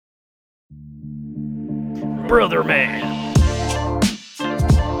brother man.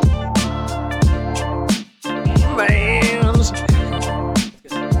 Mans.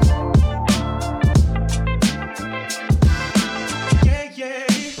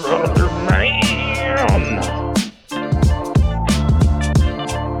 Brother man.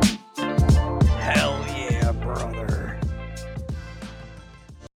 Hell yeah, brother.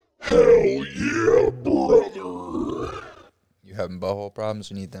 You having butthole problems?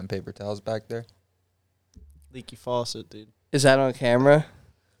 You need them paper towels back there? Leaky faucet, dude. Is that on camera?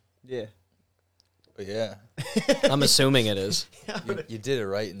 Yeah. Oh, yeah. I'm assuming it is. You did it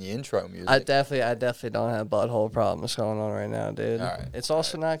right in the intro music. I definitely don't have butthole problems going on right now, dude. All right. It's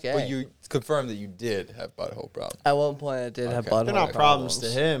also not gay. But you confirmed that you did have butthole problems. At one point, I did have Okay. butthole They're not problems to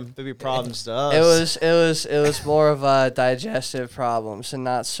him. They'd be problems to us. It was more of digestive problems and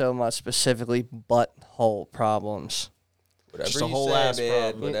not so much specifically butthole problems. Whatever Just a you whole say, ass man.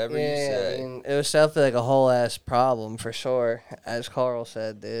 problem. Whatever you say. I mean, it was definitely like a whole ass problem for sure, as Carl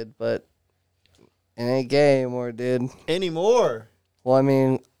said, dude. But it ain't gay anymore, dude. Anymore. Well, I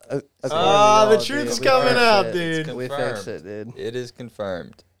mean, the truth's coming out, dude. We fixed it, dude. It is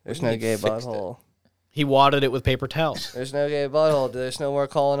confirmed. There's What do no you gay mean fixed it? butthole. He wadded it with paper towels. There's no gay butthole. Dude. There's no more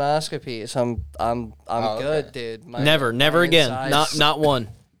colonoscopies. I'm Oh, good, okay. dude. Never again. insides- Not one.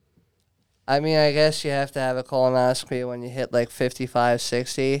 I mean, I guess you have to have a colonoscopy when you hit like 55,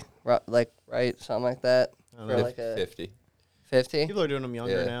 60, right, something like that. I don't For know. like a 50. 50. People are doing them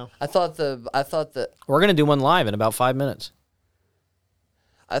younger Yeah. now. I thought We're gonna do one live in about 5 minutes.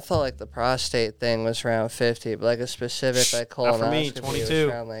 like the prostate thing was around 50, but like a specific like Not for colonoscopy me, was 22.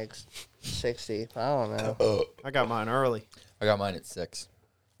 around like 60. I don't know. I got mine early. I got mine at 6.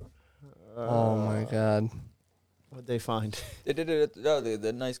 Oh my god. What'd they find? They did it.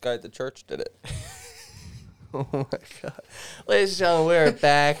 The nice guy at the church did it. Oh my god. Ladies and gentlemen, we're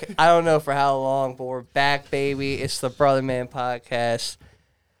back. I don't know for how long, but we're back, baby. It's the Brother Man Podcast.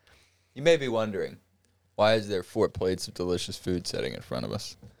 You may be wondering, why is there 4 plates of delicious food sitting in front of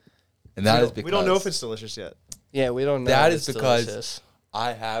us? And that is because we don't know if it's delicious yet. Yeah, we don't know. That if is it's because- delicious.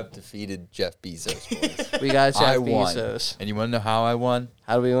 I have defeated Jeff Bezos, boys. We got I Jeff won. Bezos. And you want to know how I won?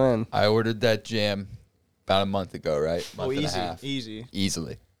 How do we win? I ordered that jam about a month ago, right? Month and a easy, half. easy.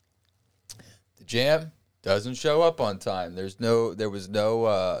 Easily. The jam doesn't show up on time. There was no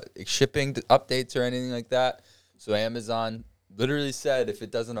shipping updates or anything like that. So Amazon literally said, if it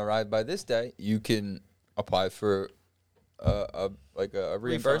doesn't arrive by this day, you can apply for a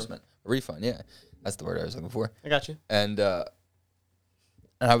reimbursement, a refund. Yeah, that's the word I was looking for. I got you. And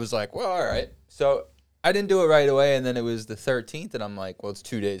I was like, well, all right. So I didn't do it right away, and then it was the 13th, and I'm like, well, it's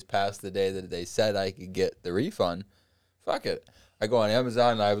 2 days past the day that they said I could get the refund. Fuck it. I go on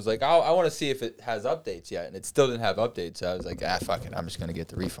Amazon, and I was like, I want to see if it has updates yet, and it still didn't have updates, so I was like, fuck it. I'm just going to get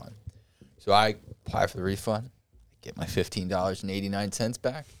the refund. So I apply for the refund, get my $15.89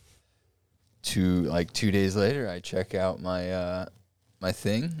 back. Like 2 days later, I check out my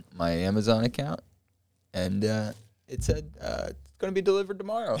my Amazon account, and it said it's going to be delivered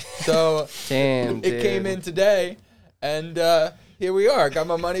tomorrow. So Damn, it came in today, and here we are. Got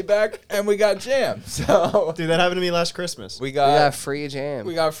my money back, and we got jam. So Dude, that happened to me last Christmas. we We got got free jam.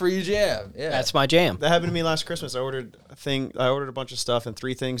 free jam. Yeah, That's my jam. That happened to me last Christmas. I ordered a bunch of stuff, and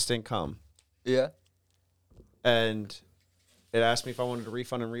 3 things didn't come. yeah. And it asked me if I wanted to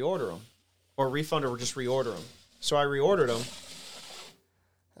refund and reorder them, or refund or just reorder them. So I reordered them.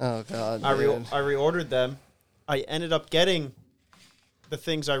 Oh god. I dude. reordered them. I ended up getting the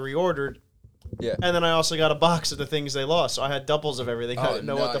things I reordered, Yeah. and then I also got a box of the things they lost. So I had doubles of everything. I Oh, didn't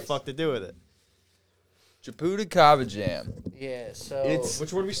know what the nice. fuck to do with it. Jabuti Kava jam. Yeah. So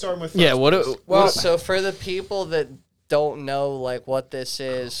Which one are we starting with? Yeah. first, What? please? Well, so for the people that don't know like what this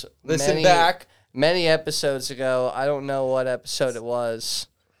is, listen back. Many episodes ago, I don't know what episode it was,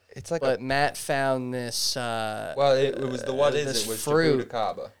 It's like but Matt found this. well, it was the what is this it was fruit. Jabuti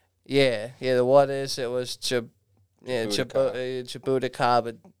Kava. Yeah. The what is it was Jabuticaba.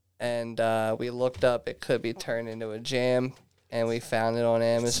 Jabuticaba, and we looked up. It could be turned into a jam, and we found it on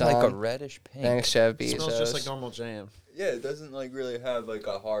It's Amazon. like a reddish pink. Thanks, Jeff It Bezos. smells just like normal jam. Yeah, it doesn't like really have like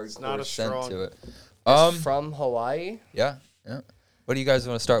a hard not as scent strong. to it. It's from Hawaii. Yeah. What do you guys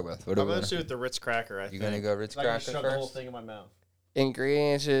want to start with? What do I'm we going wanna- to do with the Ritz cracker, I You think. gonna go Ritz I can cracker shove the whole first? thing in my mouth.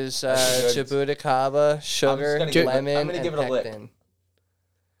 Ingredients is That's good. Jabuticaba, sugar, gonna give it- lemon, I'm gonna and give it a lick. pectin.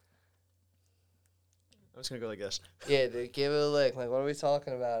 I'm just going to go like this. Yeah, dude, give it a lick. Like, what are we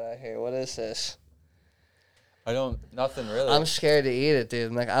talking about out here? What is this? Nothing really. I'm scared to eat it, dude.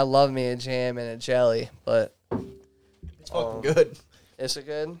 I'm like, I love me a jam and a jelly, but It's fucking good. is it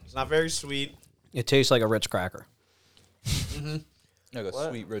good? It's not very sweet. It tastes like a Ritz cracker. like a What?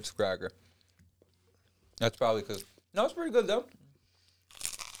 sweet Ritz cracker. That's probably because. No, it's pretty good though.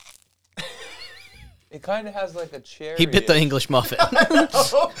 It kind of has like a cherry. He bit the English muffin.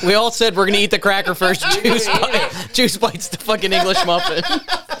 We all said we're gonna eat the cracker first. Juice bites the fucking English muffin.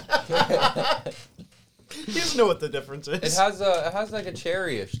 He doesn't know what the difference is. It has like a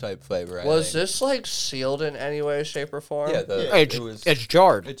cherry-ish type flavor. I Was think. this like sealed in any way, shape, or form? Yeah, It's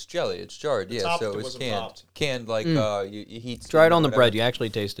jarred. It's jelly. It's jarred. Yeah, topped, so it it was wasn't canned. popped. Canned like you heat. Try it or on the whatever. bread. You actually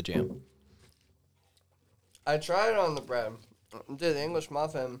taste the jam. I tried it on the bread. Dude, the English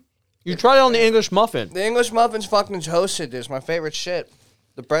muffin. You tried it on the English muffin. The English muffin's fucking toasted, dude. It's my favorite shit.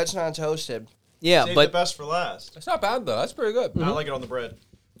 The bread's not toasted. Yeah, Save the but best for last. It's not bad though. That's pretty good. I like it on the bread.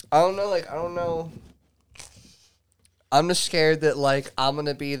 I don't know. I'm just scared that like I'm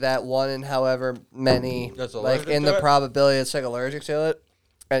gonna be that one in however many That's like allergic in to the it? probability it's like allergic to it,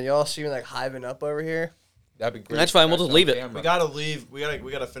 and y'all see me like hiving up over here. That'd be great. That's fine, we'll just leave it. Camera. We gotta leave. We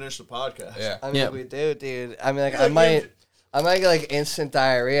gotta finish the podcast. Yeah. I mean, Yeah. we do, dude. I mean, like Yeah, I might get like instant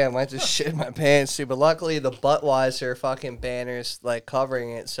diarrhea. I might just shit in my pants, too. But luckily, the Budweiser fucking banner's like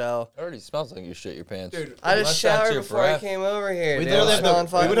covering it, so It already smells like you shit your pants. Dude, I Unless just that's showered your before I breath. came over here. we dude. literally I'm have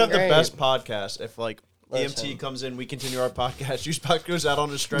smelling we would have the fucking best great. podcast if like Listen. EMT comes in, we continue our podcast. Juice Box goes out on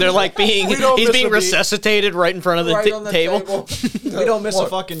a stretcher. they're like being We don't he's miss being a beat. resuscitated right in front of the, Right on the table. We don't miss a 1,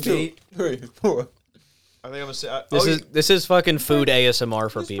 fucking 2, beat. 3, 4. I think I'm gonna say. This is fucking food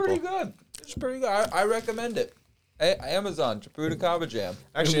ASMR for It's people. pretty good. It's pretty good. I recommend it. Amazon Chaputa Kava Jam.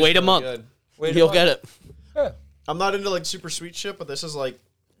 actually, Wait it's a month. Good. Wait a You'll month. get it. Yeah. I'm not into like super sweet shit, but this is like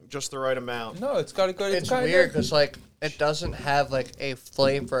just the right amount. No, it's got a good. It's kinda, weird because like it doesn't have like a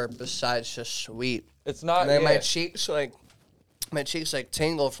flavor besides just sweet. It's not. And then my yeah. cheeks like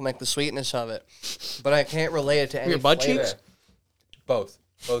tingle from like the sweetness of it, but I can't relate it to any Your butt flavor. cheeks? Both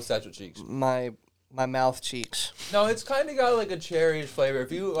sets of cheeks. My mouth cheeks. No, it's kind of got like a cherry flavor.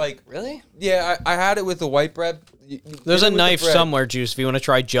 If you like, Really? yeah, I had it with the white bread. There's Get a it with the knife bread. somewhere, Juice, if you want to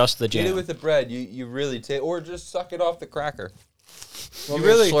try just the Get it jam. with the bread. You really take, or just suck it off the cracker. You You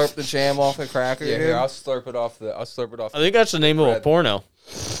really- slurp the jam off the cracker. Yeah, dude? here I'll slurp it off the. I think that's the name of a bread. porno.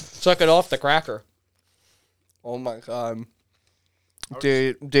 Suck it off the cracker. Oh my god.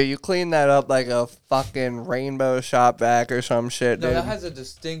 Dude, you clean that up like a fucking rainbow shop vac or some shit, No, dude. that has a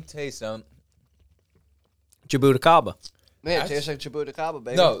distinct taste. Jabuti Kaba. Man, it tastes like Chabuta Caba,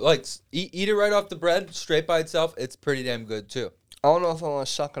 baby. No, like eat it right off the bread, straight by itself. It's pretty damn good too. I don't know if I want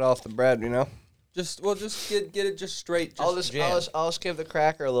to suck it off the bread, you know? Just get it just straight. I'll just give the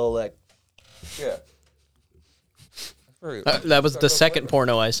cracker a little lick. yeah. That was the second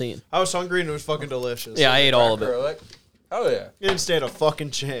porno I seen. I was hungry and it was fucking delicious. Yeah, I ate all of it. Like, oh yeah. You didn't stand a fucking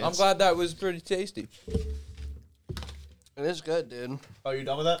chance. I'm glad that was pretty tasty. It is good, dude. Oh, you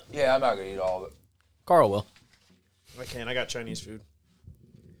done with that? Yeah, I'm not gonna eat all of it. Carl will. I can't. I got Chinese food.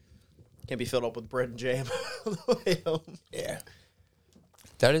 Can't be filled up with bread and jam on the way home. Yeah.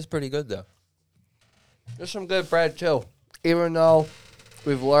 That is pretty good though. There's some good bread, too. Even though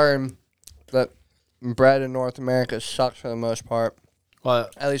we've learned that bread in North America sucks for the most part. Well,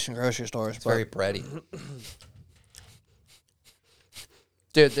 At least in grocery stores. It's But very bready.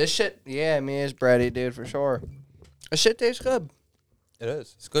 dude, this shit, yeah, I mean, it's bready, dude, for sure. This shit tastes good. It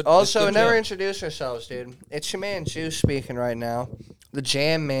is. It's good. Also, it's good never jam. introduced ourselves, dude. It's your man Juice speaking right now. The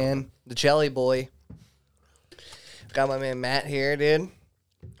Jam Man, the Jelly Boy. Got my man Matt here, dude.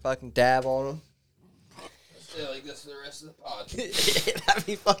 Fucking dab on him. Like this the rest of the pod. That'd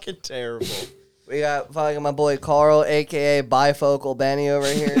be fucking terrible. We got fucking my boy Carl, aka Bifocal Benny over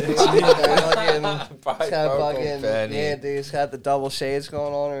here. Dude. He's got fucking, Benny. yeah, dude. He's got the double shades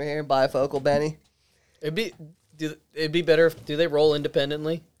going on over here. Bifocal Benny. it'd be better if do they roll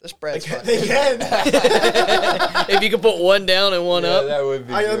independently? This bread's They fucking. can. If you could put one down and one Yeah, up. that would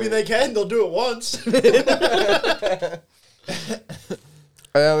be. I great. mean, they can. They'll do it once.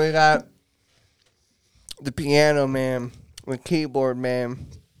 And then we got the piano man, the keyboard man.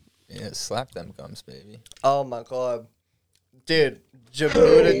 Yeah, slap them gums, baby. Oh my god. Dude,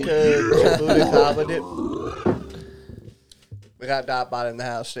 Jabuti Kaba, dude. We got Dotbot in the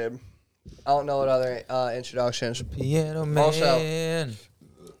house, dude. I don't know what other introductions. Piano man. Also-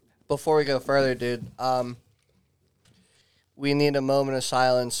 Before we go further, dude, we need a moment of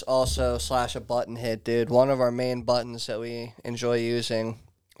silence also / a button hit, dude. One of our main buttons that we enjoy using,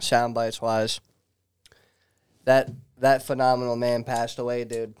 sound bites wise. That phenomenal man passed away,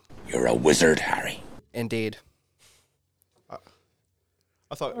 dude. You're a wizard, Harry. Indeed.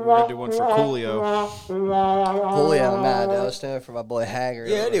 I thought we were gonna do one for Coolio. Julio, nah, dude, I was doing it for my boy Hager.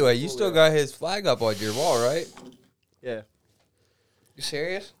 Yeah. Anyway, you still got his flag up on your wall, right? Yeah. You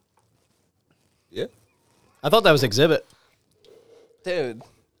serious? Yeah. I thought that was Exhibit. Dude.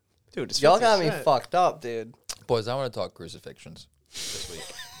 Dude, it's Y'all got me 50 Cent. fucked up, dude. Boys, I want to talk crucifixions this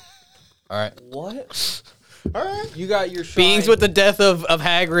week. All right. What? All right. You got your shrine. Beings with the death of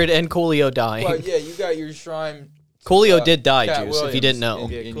Hagrid and Coolio dying. Well, yeah, you got your shrine. Coolio did die, Cat Juice, if you didn't know.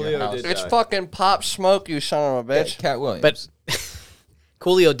 Williams Yeah, in Coolio your house. did It's die. fucking Pop Smoke, you son of a bitch. Cat Williams. But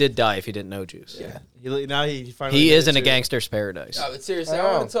Coolio did die, if you didn't know, Juice. yeah. Now he finally. He is in a admitted to it. gangster's paradise. No, but seriously, I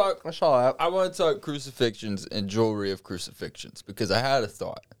I want to talk. I saw that. I want to talk crucifixions and jewelry of crucifixions because I had a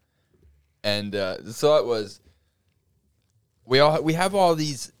thought, and the thought was, we have all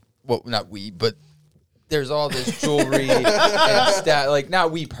these. Well, not we, but there's all this jewelry and like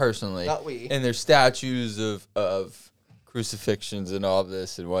not we personally, Not we. and there's statues of crucifixions and all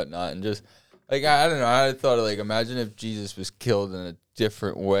this and whatnot, and just like I don't know. I thought of like imagine if Jesus was killed in a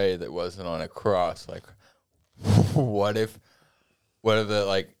different way that wasn't on a cross. Like, what if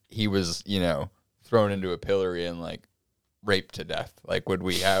like he was thrown into a pillory and like raped to death? Like, would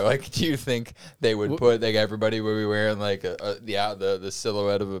we have like? Do you think they would put like everybody would be wearing like the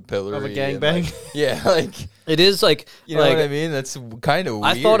silhouette of a pillory Of a and, gangbang? like, yeah, like It is like, you know like what I mean? That's kind of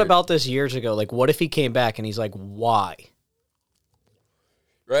weird. I thought about this years ago. Like, what if he came back and he's like, why?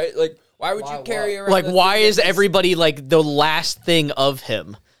 right. Like, why would Why you carry around? Like, the why thing is that's- everybody like the last thing of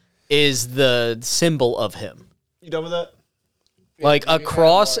him is the symbol of him? You done with that? Like, a you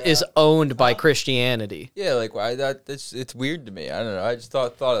cross have more, is owned by Christianity. Yeah, like why it's weird to me. I don't know. I just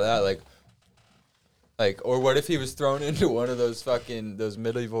thought of that like or what if he was thrown into one of those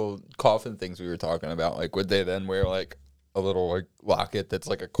medieval coffin things we were talking about? Like would they then wear like a little like locket that's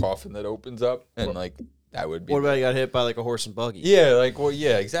like a coffin that opens up and like that would be What about he got hit by like a horse and buggy? yeah, like well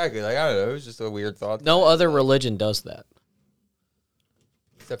yeah, exactly. Like I don't know, it was just a weird thought. No other religion does that.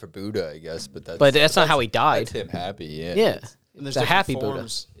 Except for Buddha, I guess, but But that's not how he died. That's him happy, yeah. Yeah. And It's a happy Buddha.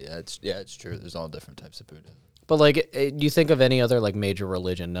 Yeah, it's true. There's all different types of Buddha. But like, you think of any other like major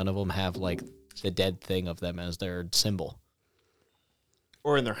religion, none of them have like the dead thing of them as their symbol.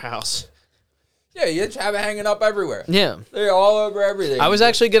 Or in their house. Yeah, you just have it hanging up everywhere. Yeah. They're all over everything. I was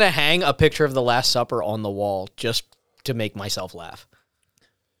actually going to hang a picture of the Last Supper on the wall just to make myself laugh.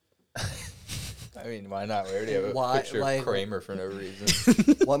 I mean, why not? We already have a Why- picture like- of Kramer for no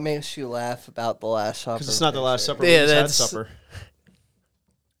reason. What makes you laugh about the Last Supper? Because it's not the Last Supper. Yeah, We just had that's- supper.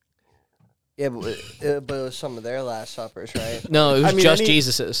 Yeah, but it was some of their Last Suppers, right? No, it was I mean, just any-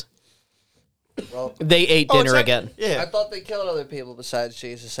 Jesus's. Well, They ate Oh, dinner it's again. I Yeah. thought they killed other people besides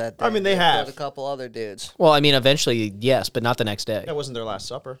Jesus that day. I mean, they have. killed a couple other dudes. Well, I mean, eventually, yes, but not the next day. That wasn't their Last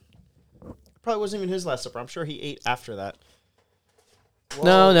Supper. Probably wasn't even his Last Supper. I'm sure he ate after that.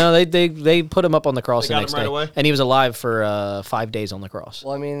 No, they put him up on the cross They the got next him right day, away? and he was alive for 5 days on the cross.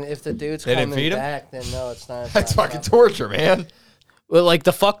 Well, I mean, if the dude's They didn't coming feed him? back, then no, it's not. That's not- fucking torture, man. Well, like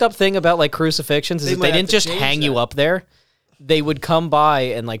the fucked up thing about like crucifixions is They that might they have didn't to just change hang you that. up there. They would come by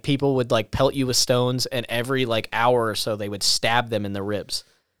and like people would like pelt you with stones, and every like hour or so they would stab them in the ribs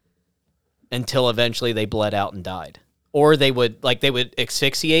until eventually they bled out and died. Or they would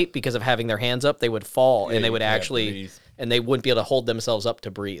asphyxiate because of having their hands up. They would fall Yeah, and they you would can't actually breathe. and they wouldn't be able to hold themselves up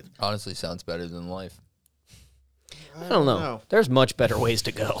to breathe. Honestly, sounds better than life. I don't know. There's much better ways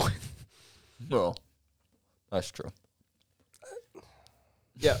to go. Well, that's true.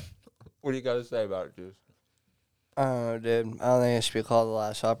 Yeah. What do you got to say about it, Juice? I don't know, dude. I don't think it should be called the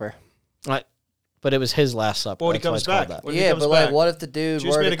Last Supper. But it was his last supper. But when he That's why comes it's called back. that. When he Yeah, comes but like, back. what if the dude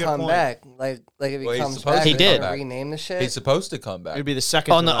Juice were made to a good come point. back? Like if he Well, he's comes supposed back, to He they're did. gonna back. rename the shit. He's supposed to come back. It'd be the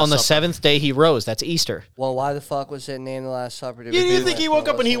second On to the Last Supper. seventh day he rose. That's Easter. Well, why the fuck was it named the Last Supper? You didn't think he woke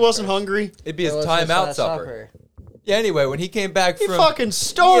up and he wasn't hungry? It'd be It his was time his out Last supper. Yeah. Anyway, when he came back He from fucking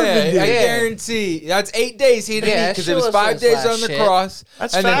starving, yeah, dude. I Yeah. guarantee that's 8 days he didn't Yeah, eat that because shit it was was 5 his days last on the shit. cross.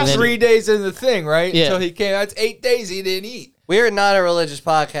 That's and then fast. 3 days in the thing, right? Yeah. Until he came. That's 8 days he didn't eat. We're not a religious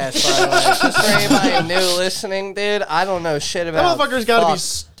podcast, by the way. Just for anybody new listening, dude, I don't know shit That about. motherfucker's got to be fuck.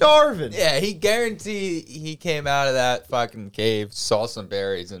 starving. Yeah, he guaranteed he came out of that fucking cave, saw some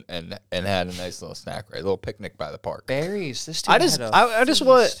berries, and had a nice little snack, right? A little picnic by the park. berries. This dude had a I just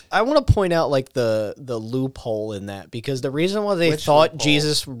feast. want to point out like the loophole in that, because the reason why they Which thought loophole?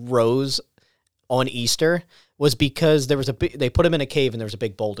 Jesus rose on Easter was because there was they put him in a cave and there was a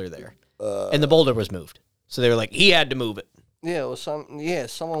big boulder there, and the boulder was moved. So they were like, he had to move it. Yeah, well,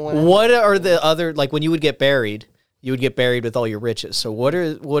 someone went. What are the other, like when you would get buried, you would get buried with all your riches. So what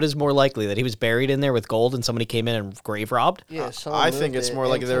is more likely, that he was buried in there with gold and somebody came in and grave robbed? Yeah, someone I think moved it's it more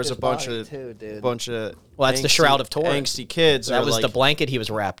like and there took was a his bunch body of too, dude. Well, that's the Shroud of Turin. angsty kids. That are was like, the blanket he was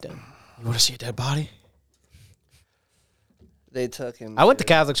wrapped in. You want to see a dead body? They took him. I went to dude.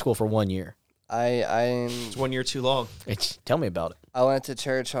 Catholic school for 1 year. It's 1 year too long. Tell me about it. I went to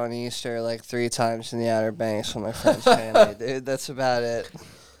church on Easter like 3 times in the Outer Banks with my friend's family, dude. That's about it.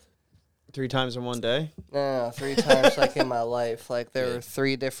 3 times in one day? No, 3 times like in my life. Like there were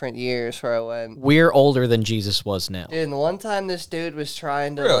 3 different years where I went. We're older than Jesus was now. Dude, and the one time this dude was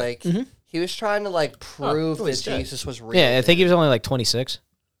trying to Really? like, he was trying to like prove oh, that he's dead. Jesus was real. Yeah, I think he was only like 26.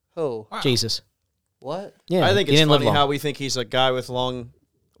 Who? Jesus. What? Yeah, I think he it's didn't live funny long. how we think he's a guy with long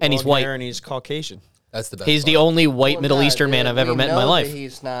And he's long white. hair and he's Caucasian. That's the best. He's the part. only white Well, Middle nah, Eastern man dude, I've ever we met in my know life. that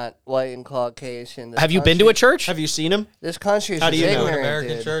he's not white and Caucasian. This Have you been to a country- church? Have you seen him? This country is How do you know? ignorant, An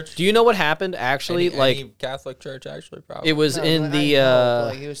American dude. church. Do you know what happened actually? Any Catholic church, actually, probably. It was No, in but the I know,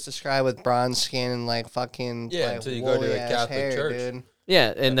 like, he was described with bronze skin and like fucking Yeah, like, until you go to a woolly-ass Catholic hair, church. dude.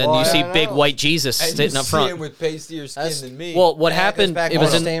 yeah, and then Well, you I see don't big know. white Jesus And sitting you up see front. him with pastier skin That's- than me. Well, what Yeah, 'cause happened? back It when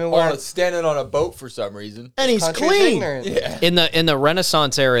was I in staying on where- standing on a boat for some reason. And he's country's clean. ignorant. Yeah. in the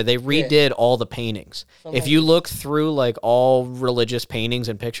Renaissance era. They redid all the paintings. If you look through like all religious paintings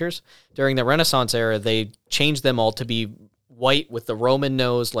and pictures during the Renaissance era, they changed them all to be white with the Roman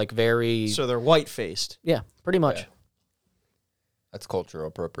nose, like very So they're white faced. yeah, pretty much. Yeah. That's cultural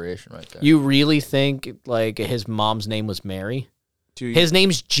appropriation right there. You really think like his mom's name was Mary? Dude, His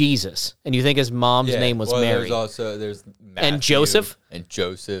name's Jesus, and you think his mom's name was Mary? There's Matthew Joseph? and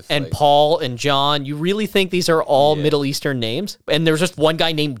Joseph And like, Paul and John. You really think these are all Yeah. Middle Eastern names? And there's just one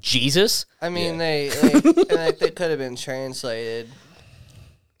guy named Jesus? I mean, Yeah. they could have been translated.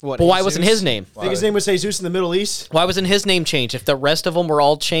 what, But why wasn't Jesus? his name? I think his name was Jesus in the Middle East. Why wasn't his name changed? If the rest of them were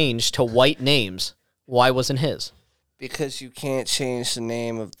all changed to white names, why wasn't his? Because you can't change the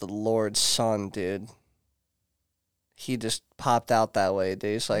name of the Lord's Son, dude. He just popped out that way,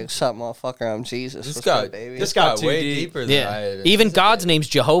 dude. He's like, "Sup, motherfucker, I'm Jesus." This What's got up, baby? this got too way deep. deeper than I Yeah. had Even God's anticipated. name's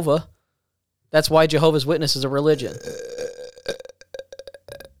Jehovah. That's why Jehovah's Witness is a religion.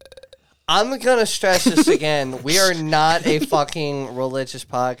 I'm gonna stress this again. We are not a fucking religious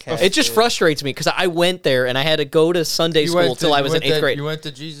podcast. It just dude. frustrates me because I went there and I had to go to Sunday You school went to- till I you was in went 8th to- grade. You went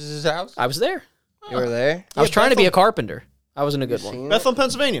to Jesus' house? I was there. You were there. I was trying to be a carpenter. I wasn't a good one. Seen it? Bethlehem,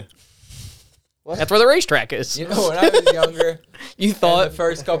 Pennsylvania. That's where the racetrack is. You know, when I was younger, You and thought the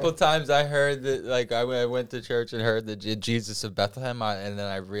first couple of times I heard that, like, I went to church and heard the Jesus of Bethlehem, and then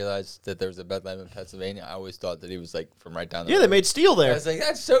I realized that there was a Bethlehem in Pennsylvania. I always thought that he was, like, from right down the Yeah, road. they made steel I there. was like,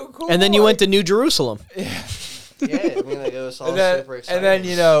 that's so cool. and then you went to New Jerusalem. Yeah, I mean, like, it was all and then, super exciting.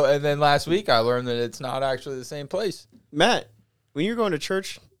 and then last week I learned that it's not actually the same place. Matt, when you were going to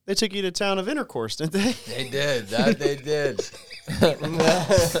church, they took you to town of Intercourse, didn't they? They did. That they did.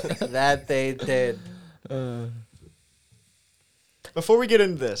 that they did. Before we get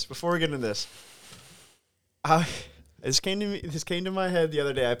into this, this came to my head the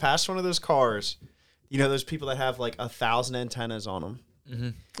other day. I passed one of those cars. You know those people that have like 1,000 antennas on them.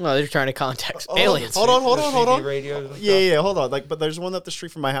 Oh, they're trying to contact Oh, aliens. Hold on. Radios and Yeah, hold on. Like, but there's one up the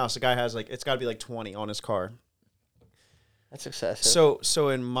street from my house. The guy has like it's got to be like 20 on his car. That's excessive. So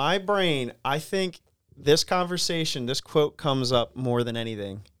in my brain, I think this conversation, this quote comes up more than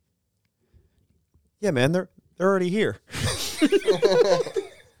anything. Yeah, man, they're already here.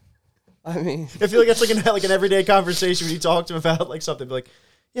 I mean, I feel like it's like an everyday conversation when you talk to them about like something. Be like,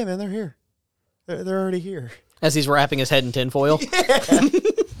 yeah, man, they're here. They're already here. As he's wrapping his head in tinfoil.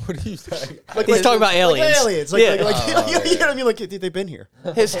 What are you saying? He's talking about aliens. Like aliens. Like, Yeah. you know what I mean? Like, dude, they've been here.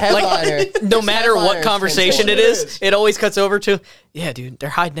 his headliner. No his matter what headliner's conversation it tinfoil. is, it always cuts over to, yeah, dude, they're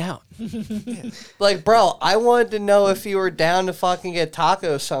hiding out. Like, bro, I wanted to know if you were down to fucking get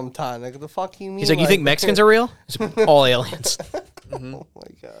tacos sometime. Like, the fuck you mean? He's like, you think Mexicans are real? It's all aliens. Oh my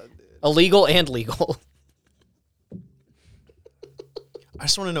god, dude. Illegal and legal. I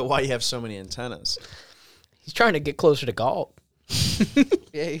just want to know why you have so many antennas. He's trying to get closer to God.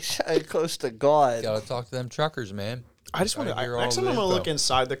 Yeah, he's close to God. Gotta talk to them truckers, man. I just want to. Gotta hear all Next time the I'm gonna look info.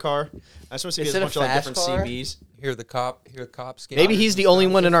 inside the car. I just want to see Is if there's a it bunch a of like fast different car? CBs. Hear the cops. Maybe he's the only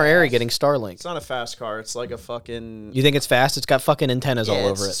one in our area getting Starlink. It's not a fast car. It's like a fucking. You think it's fast? It's got fucking antennas all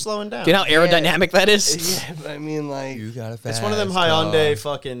it's over it. slowing down. Do you know how aerodynamic that is? Yeah, but I mean, like, You got a fast It's one of them car. Hyundai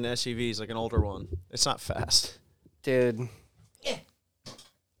fucking SUVs, like an older one. It's not fast. dude.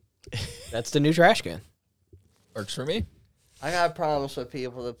 That's the new trash can. Works for me. I got problems with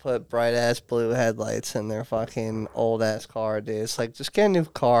people that put bright ass blue headlights in their fucking old ass car, dude. It's like, just get a new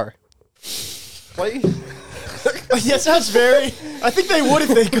car. What? Yeah, sounds very. I think they would if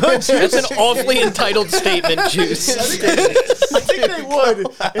they could. That's an awfully entitled statement, Juice. I think they would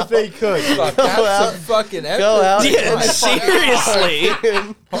if they could. Fuck, have some fucking effort. Go out. Yeah,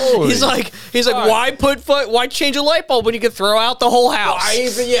 seriously. Holy He's like, why change a light bulb when you can throw out the whole house?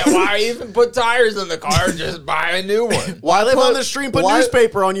 why even put tires in the car? Just buy a new one. Why live put- on the street and put why-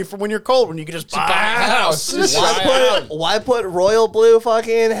 newspaper on you for when you're cold when you can just buy Buy a house. Just buy a house. Why put royal blue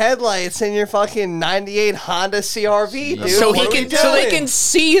fucking headlights in your fucking '98 Honda CRV, dude? So What he are we can so they can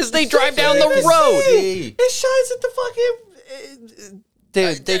see as they drive down the road. It shines at the fucking.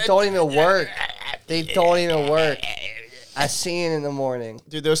 Dude, they don't even work. They don't even work. I see it in the morning.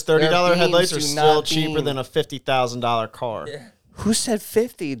 Dude, those $30 headlights are do still not cheaper beam. than a $50,000 car. Who said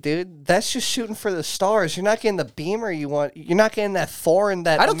 50, dude? That's just shooting for the stars. You're not getting the Beamer you want. You're not getting that foreign.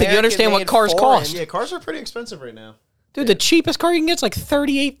 That I don't think you understand what American-made cars foreign. cost. Yeah, cars are pretty expensive right now. Dude, the cheapest car you can get is like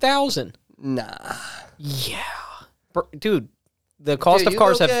 $38,000. Nah. Yeah, dude, the cost Dude, of you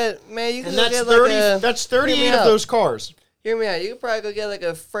cars go have. get, man, you can And go that's get 30. like a, That's hear 38 me of out. those cars. Hear me out. You could probably go get like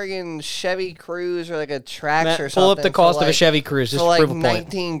a friggin' Chevy Cruze or like a Trax Matt, or something. pull up the for cost of a like- Chevy Cruze just for to like prove a point.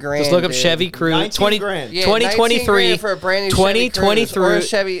 19 grand. Just look up dude. Chevy Cruze 19 20, grand. Yeah, 2023 19 grand for a brand new 2023.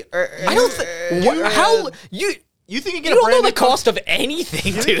 Chevy Cruze or a Chevy. I don't think. How you You think you get you a don't brand know new the cost of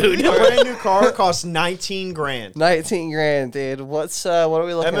anything, A dude. brand new car costs 19 grand. 19 grand, dude. What are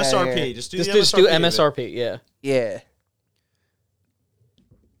we looking at MSRP. here? Just do Just the do MSRP. of it. MSRP, yeah. Yeah.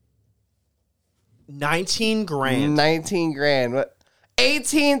 19 grand. 19 grand. What?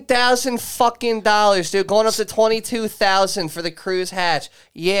 18,000 fucking dollars, dude. Going up to 22,000 for the Cruise hatch.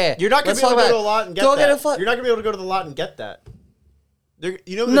 Yeah. You're not gonna Let's be able talk to go to a about- lot and get Go that. get a fuck. You're not gonna be able to go to the lot and get that.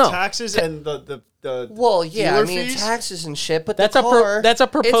 You know the No. taxes and the Well, yeah, dealer I mean fees? taxes and shit, but That's the car, a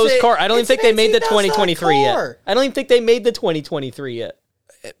proposed car. I don't even think they made the 2023 yet. car. I don't even think they made the 2023 yet.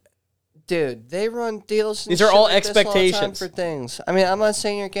 Dude, they run deals. And These are shit all like this the time expectations. for things. I mean, I'm not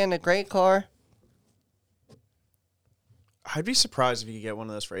saying you're getting a great car. I'd be surprised if you could get one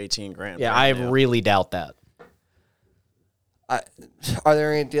of those for 18 grand. Yeah, brand I new. really doubt that. Are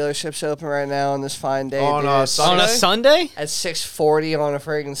there any dealerships open right now on this fine day? On, dude? Sunday? On a Sunday? At 6:40 on a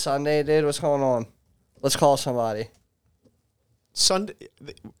friggin' Sunday, dude. What's going on? Let's call somebody. Sunday.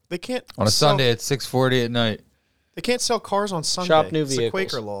 They can't On a sell- Sunday at 6:40 at night. They can't sell cars on Sunday. Shop new it's vehicles. a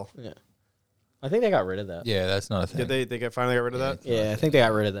Quaker law. Yeah. I think they got rid of that. Yeah, that's not a thing. Did they finally got rid of that? Yeah, I think they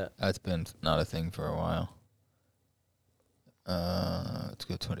got rid of that. That's been not a thing for a while. Let's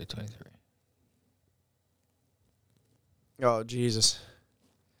go 2023. Oh Jesus.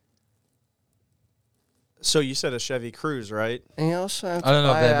 So you said a Chevy Cruze, right? And you also have to I don't know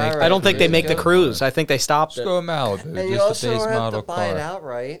if buy they it make- outright. I don't think they make the Go- Cruise. I think they stopped Let's it. go Malibu. And you Just a also base don't have model to buy it car.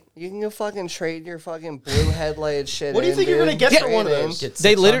 outright. You can go fucking trade your fucking blue headlight shit. What do you in, think you're dude. gonna get for Trade one of in. those? Get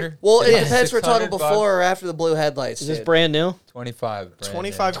They literally- 600? Well, it Yeah. depends. If we're talking 600 bucks. before or after the blue headlights. Is this dude. brand new? 25. brand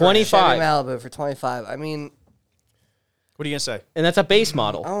 25 new. grand. 25. Chevy Malibu for 25. I mean, What are you gonna say? And that's a base I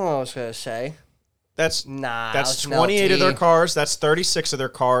model. don't know what I was gonna say. That's Nah, that's it's an 28 of their LT. cars. That's 36 of their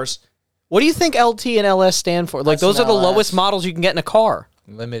cars. What do you think LT and LS stand for? Like, That's those an are the LS. lowest models you can get in a car.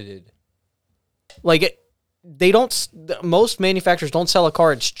 Limited. Like, they don't. Most manufacturers don't sell a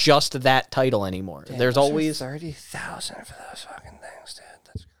car. It's just that title anymore. There's always. 30,000 for those fucking things, dude.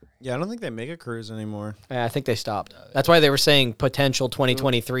 That's crazy. Yeah, I don't think they make a Cruze anymore. Yeah, I think they stopped. That's why they were saying potential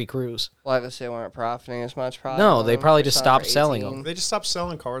 2023 Cruise. Well, I guess they weren't profiting as much. Probably No, on they them. probably They just stopped stopped for selling 18. them. They just stopped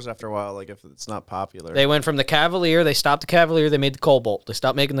selling cars after a while. Like if it's not popular. They went from the Cavalier. They stopped the Cavalier. They made the Cobalt. They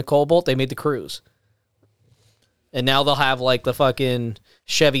stopped making the Cobalt. They made the Cruise. And now they'll have like the fucking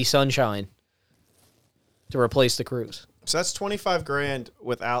Chevy Sunshine to replace the Cruise. So that's 25 grand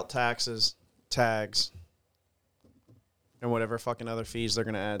without taxes, tags, and whatever fucking other fees they're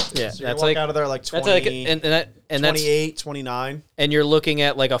gonna add. Yeah, so you that's walk like- out of there like 20, That's like and that's 28, 29. and you're looking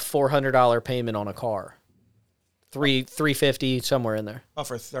at like a $400 payment on a car. $350 somewhere in there. Oh,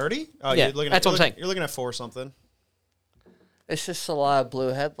 for 30? Oh, Yeah, you're looking that's at, what I'm saying. You're looking at 4 something. It's just a lot of blue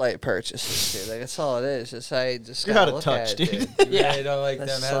headlight purchases, dude. Like, that's all it is. Just how you just You're gotta out of look touch, at it, dude. Yeah, I don't like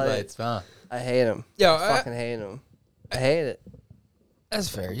That's them like- headlights, huh? I hate them. Yo, I fucking hate them. I hate it. That's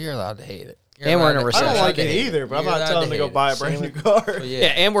fair. You're allowed to hate it. You're And we're in allowed a to- I don't recession. like you're it allowed to hate either, but I'm You're not allowed telling them to go hate buy a it. brand new Same- car. But Yeah, yeah.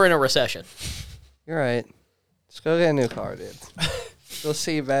 and we're in a recession. You're right. Just go get a new car, dude. You'll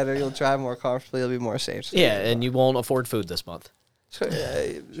see better. You'll drive more comfortably. You'll be more safe. Just Yeah, get a and you won't afford food this month. car.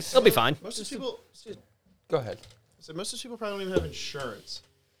 Yeah, just- They'll be fine. Most of the people, Go ahead. so most of the people probably don't even have insurance,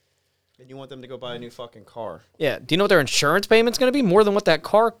 and you want them to go buy a new fucking car. Yeah. Do you know what their insurance payment's going to be? More than what that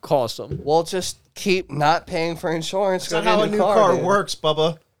car cost them. We'll just keep not paying for insurance. That's Go not get how a new car dude. works,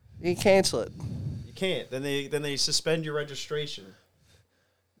 Bubba. You cancel it. You can't. Then they suspend your registration.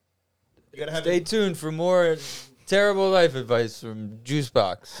 You gotta have Stay tuned for more terrible life advice from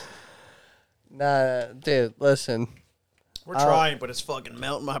Juicebox. Nah, dude, listen. We're trying, but it's fucking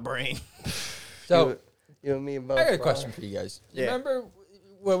melting my brain. So You and me both. I got a bro. question for you guys. You Yeah. remember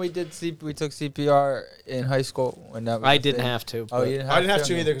when we took CPR in high school? When that was I a didn't thing? have to. Oh, but- you didn't have I didn't have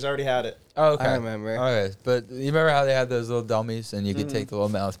to either because I already had it. Oh, okay. I remember. Okay, but you remember how they had those little dummies and you could take the little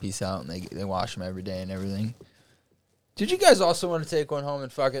mouthpiece out and they wash them every day and everything? Did you guys also want to take one home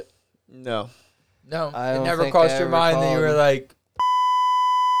and fuck it? No. No, I it don't never think crossed I your ever mind that you were called. like,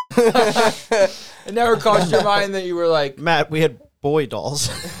 It never crossed your mind that you were like, Matt, we had boy dolls.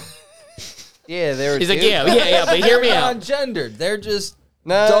 Yeah, they were. He's like, dude. yeah, but hear me they're out. not gendered. They're just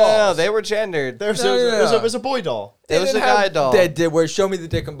No, dolls. they were gendered. There's No, no, no. it was a boy doll. It was a didn't guy have- doll. They did. Where show me the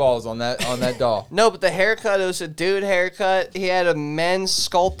dick and balls on that doll. No, but the haircut, it was a dude haircut. He had a men's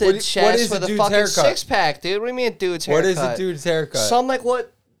sculpted What chest is a with a dude's fucking haircut? six-pack, dude. What do you mean a dude's What haircut? is a dude's haircut? Something like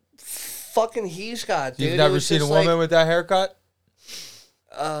what fucking he's got, dude. You've It never was seen a just woman like, with that haircut?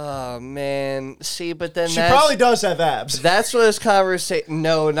 Oh, man. See, but then She that's... probably does have abs. That's what his conversation...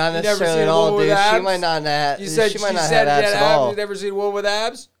 No, not You never necessarily seen at a all, woman with dude. She abs? might not have... You said she she might not said have she abs had at all. abs. You never seen a woman with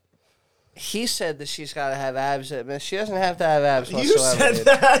abs? He said that she's got to have abs. But she doesn't have to have abs You whatsoever, said dude.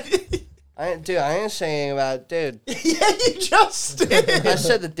 that. I didn't say anything about... Dude, Yeah, you just did. I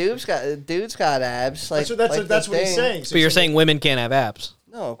said the dude's got abs. Like, That's like what the he's thing. saying. So But you're saying women can't have abs.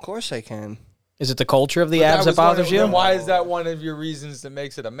 No, of course they can. Is it the culture of the abs that was one bothers of- you? then why is that one of your reasons that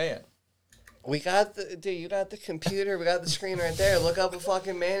makes it a man? We got the dude. You got the computer. We got the screen right there. Look up a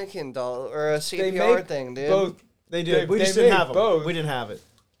fucking mannequin doll or a CPR thing, dude. Both. They did. We they just didn't made have them. both. We didn't have it.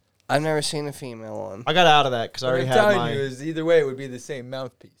 I've never seen a female one. I got out of that because I What already I'm had telling mine. you is either way, it would be the same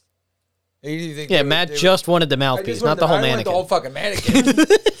mouthpiece. You think Yeah, they would- Matt they would- just wanted the I mouthpiece, just not the whole wanted mannequin. the whole fucking mannequin.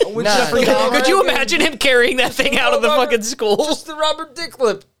 Nah, Could you imagine him carrying that thing out of the fucking school? Just the rubber dick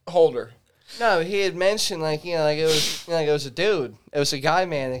lip holder. No, he had mentioned like like it was like it was a dude. It was a guy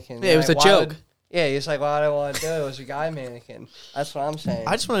mannequin. Yeah, it was Like, a why joke. would- yeah, he's like, why do I want to do it? It was a guy mannequin. That's what I'm saying.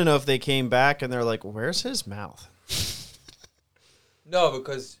 I just want to know if they came back and they're like, "Where's his mouth?" No,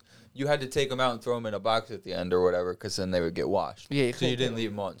 because you had to take them out and throw them in a box at the end or whatever, because then they would get washed. Yeah, you so you couldn't didn't do leave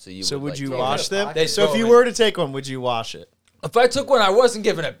them on. So you So would like, you throw wash them in a them? box. They So if throw you 'em were to take one, would you wash it? in. If I took one, I wasn't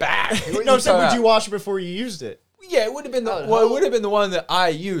giving it back. What No, are I'm saying, would talking you about? wash it before you used it? Yeah, it would have been the I would well, it hope. would have been the one that I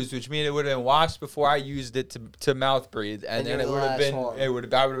used, which means it would have been washed before I used it to mouth breathe, and you then were it the would have last been one. I would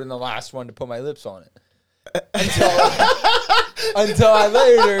have been the last one to put my lips on it. Until I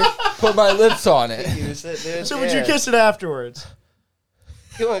later put my lips on it. Use it, dude. So would you Yeah. kiss it afterwards?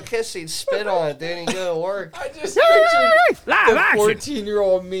 You want to kiss? He'd spit on it, dude, and go to work. I just pictured the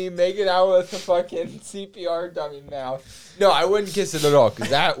 14-year-old me making out with a fucking CPR dummy mouth. No, I wouldn't kiss it at all because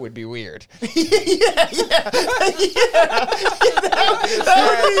that would be weird.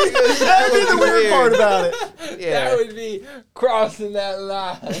 That would be the weird part about it. Yeah. That would be crossing that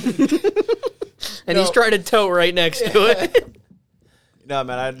line. And he's trying to tote right next to it. No,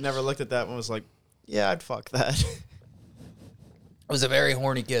 man, I'd never looked at that one. Was like, yeah, I'd fuck that. I was a very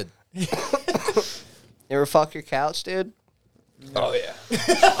horny kid. You ever fuck your couch, dude? Oh yeah.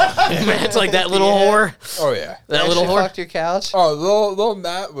 It's like that little whore. Oh yeah. That You little actually whore. fucked your couch? Oh, little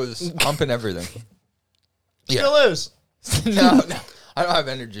Matt was humping everything. Still is. no, I don't have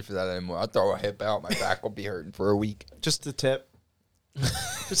energy for that anymore. I'll throw a hip out. My back will be hurting for a week. Just the tip.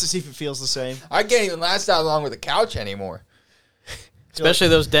 Just to see if it feels the same. I can't even last that long with a couch anymore. Especially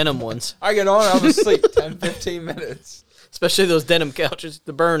those denim ones. I get on, I'm asleep 10, 15 minutes. Especially those denim couches.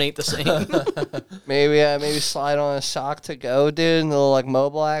 The burn ain't the same. Maybe slide on a sock to go, dude, and a little like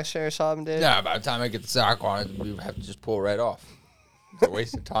mobile action or something, dude. Yeah, by the time I get the sock on it, we have to just pull right off. It's a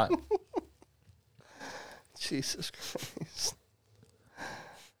waste of time. Jesus Christ.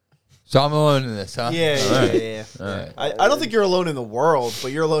 So I'm alone in this, huh? Yeah, All yeah, right. yeah. All right. I don't think you're alone in the world,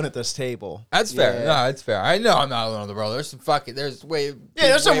 but you're alone at this table. That's fair. Yeah. No, that's fair. I know I'm not alone in the world. There's some fucking, there's way. Yeah,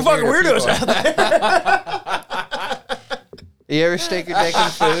 there's some fucking weirder weirdos people. out there. You ever stick your dick in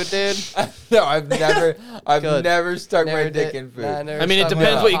food, dude? No, I've Good. never stuck my Never dick did- in food. nah, never I mean, it stuck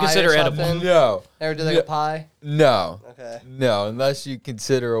depends with what you pie or consider edible. something? No. Never did like No. a pie? No. Okay. No, unless you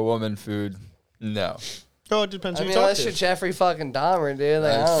consider a woman food. No. Oh, it depends I who mean, you talk unless to. you're Jeffrey fucking Dahmer, dude.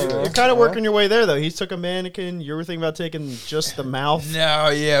 Like, I That's don't true. know. You're kind of working your way there, though. He took a mannequin. You were thinking about taking just the mouth. No,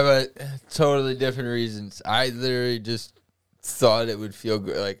 yeah, but totally different reasons. I literally just thought it would feel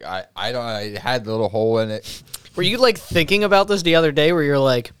good. Like I had the little hole in it. Were you like thinking about this the other day where you're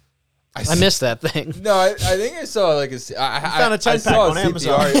like, I missed that thing? No, I think I saw like I found a 10-pack saw on a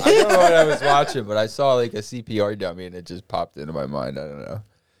Amazon. CPR. I don't know what I was watching, but I saw like a CPR dummy and it just popped into my mind. I don't know.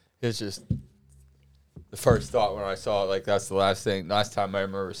 It's just the first thought when I saw it. Like that's the last time I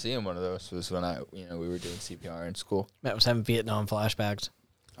remember seeing one of those was when we were doing CPR in school. Matt was having Vietnam flashbacks.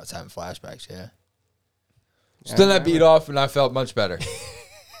 I was having flashbacks. Yeah. So then I beat off and I felt much better.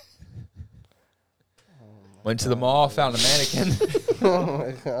 Went to the mall, found a mannequin. Oh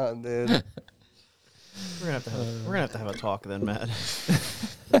my god, dude. We're gonna have to have a talk then, Matt.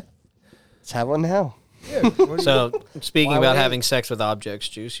 Let's have one now. So, speaking Why about would I- having sex with objects,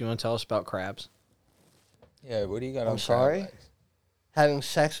 Juice, you want to tell us about crabs? Yeah, what do you got on I'm sorry? crab legs? Having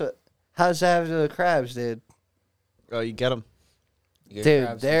sex with. How does that have to do with crabs, dude? Oh, you get them. You get Dude,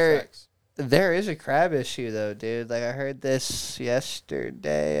 crabs and there- sex. There is a crab issue though, dude. Like I heard this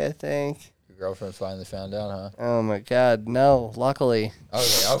yesterday, I think. Your girlfriend finally found out, huh? Oh my god, no. Luckily,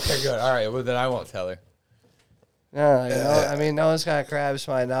 Okay, good. All right, well then I won't tell her. no. I mean, no one's got crabs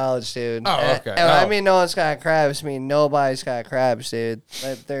to my knowledge, dude. Oh, And- okay. and when I Oh. mean, no one's got crabs. I mean, nobody's got crabs, dude.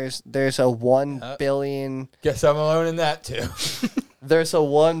 Like, there's a 1 billion. Guess I'm alone in that too. There's a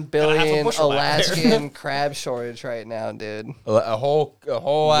 1 billion bushel out there. Alaskan crab shortage right now, dude. a whole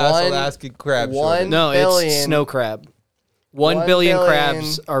ass One- Alaskan crab. one- shortage. No, billion. it's snow crab. 1 1 billion billion.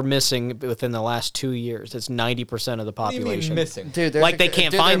 crabs are missing within the last 2 years. It's 90% of the What do you mean population. missing? Dude, there's Like a- they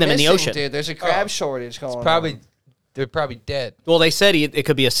can't dude, find they're them in the missing, ocean. Dude, there's a crab shortage going on. Probably they're probably dead. Well, they said it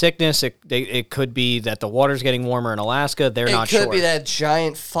could be a sickness. It could be that the water's getting warmer in Alaska. They're It not could sure. be that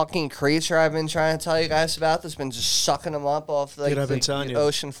giant fucking creature I've been trying to tell you guys about that's been just sucking them up off like Dude, I've been the telling you.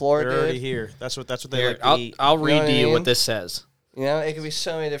 ocean floor, They're already dude. here. That's what they Here, like to I'll, eat. I'll You read know to what I you mean? what this says. You know, it could be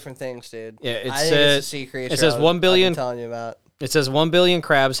so many different things, dude. Yeah, it I think says- it's a sea creature. it says I was- 1 I've billion- been telling you about. It says 1 billion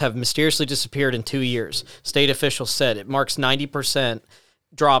crabs have mysteriously disappeared in 2 years. State officials said it marks 90%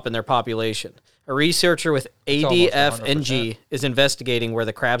 drop in their population. A researcher with almost ADFNG is investigating where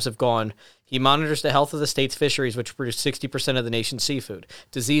the crabs have gone. He monitors the health of the state's fisheries, which produce 60% of the nation's seafood.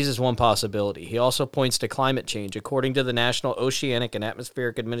 Disease is one possibility. He also points to climate change. According to the National Oceanic and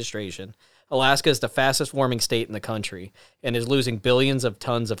Atmospheric Administration, Alaska is the fastest warming state in the country and is losing billions of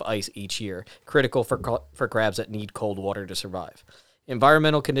tons of ice each year, critical for crabs that need cold water to survive.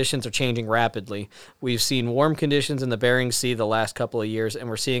 Environmental conditions are changing rapidly. We've seen warm conditions in the Bering Sea the last couple of years, and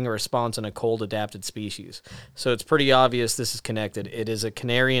we're seeing a response in a cold-adapted species. So it's pretty obvious this is connected. It is a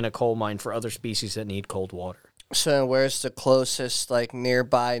canary in a coal mine for other species that need cold water. So where's the closest, like,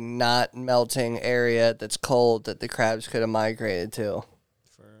 nearby not melting area that's cold that the crabs could have migrated to?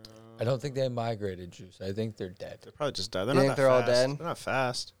 I don't think they migrated, Juice. I think they're dead. They probably just died. They're You not think that they're all fast. dead? They're not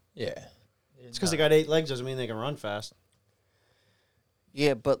fast. Yeah. It's because they got 8 legs doesn't mean they can run fast.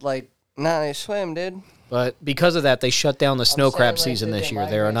 Yeah, but, like, nah, they swim, dude. But because of that, they shut down the snow saying, crab like, season they this can year.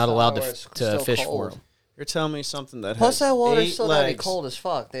 They are migrate not allowed somewhere it's to still fish for cold. them. You're telling me something that Plus, has that water's 8 still gotta be legs. cold as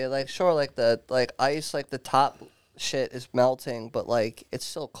fuck. They like sure, like the ice, like the top shit is melting, but like it's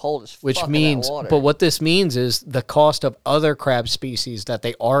still cold as Which fuck in means, that water. but what this means is the cost of other crab species that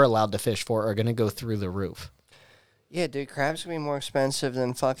they are allowed to fish for are going to go through the roof. Yeah, dude, crabs gonna be more expensive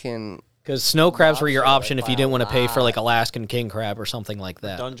than fucking. Because snow crabs were your Lobster, option like, if you by didn't a want to pay for like lot. Alaskan king crab or something like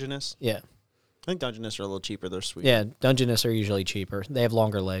that. Dungeness. Yeah. I think Dungeness are a little cheaper. They're sweet. Yeah, Dungeness are usually cheaper. They have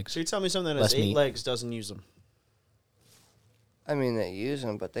longer legs. So you tell me something that Less has 8 meat. legs doesn't use them. I mean, they use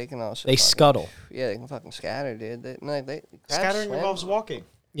them, but they can also. They fucking- scuttle. Yeah, they can fucking scatter, dude. They crabs Scattering swim. involves walking.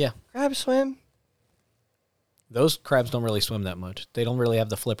 Yeah. Crabs swim. Those crabs don't really swim that much. They don't really have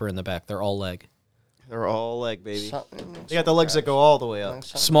the flipper in the back. They're all leg. They're all leg, baby. Something- They got the legs that go all the way up.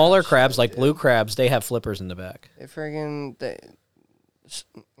 some Smaller crabs swim, like dude. blue crabs, they have flippers in the back. They friggin'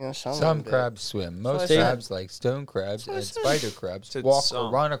 some. of Some them do. crabs swim. Most I said. crabs, like stone crabs what I and said. spider crabs, Said walk some.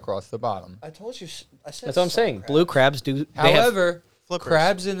 or run across the bottom. I told you. I said. That's what I'm some saying. crabs. Blue crabs do. They have, However, Flippers.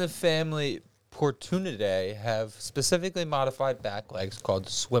 crabs in the family Portunidae have specifically modified back legs called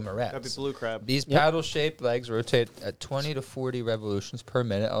swimmerettes. That'd be blue crab. These Yep. paddle-shaped legs rotate at 20 to 40 revolutions per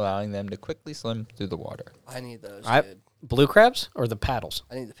minute, allowing them to quickly swim through the water. I need those, dude. blue crabs or the paddles?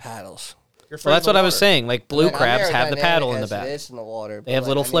 I need the paddles. You're Well, that's what I was saying. Like blue Like, I'm crabs have the aerodynamic paddle in the as it back. is in the water, They but, have like,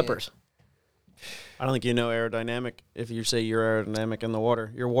 little I need- flippers. I don't think you know aerodynamic if you say you're aerodynamic in the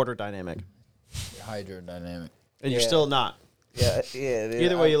water. You're water dynamic. Hydrodynamic. And you're Yeah. still not. Yeah, yeah. Dude,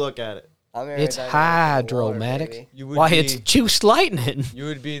 Either way you look at it. I'm It's aerodynamic in the water, hydromatic. baby. You would Why, be, it's juice lightning. You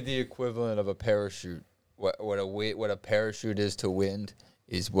would be the equivalent of a parachute. What a parachute is to wind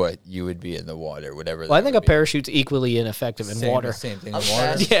is what you would be in the water. Whatever. Well, I that think a would be. parachute's equally ineffective in water. Same thing in I'm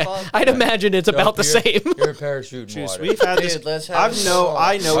water. fast. Yeah, Fuck. I'd imagine it's So about the you're- same. You're a parachute in Juice, water. we've had this. Dude, let's have this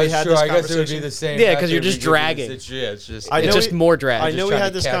I know we had sure, this I guess it would be conversation. the same. Yeah, 'cause method you're just because dragging. It's, yeah, it's just. I It's know just more drag. I just know we trying had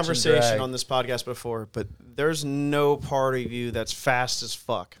to this catch and conversation drag. on this podcast before, but there's no part of you that's fast as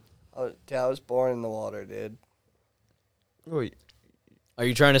fuck. Oh, dude, I was born in the water, dude. Wait, Are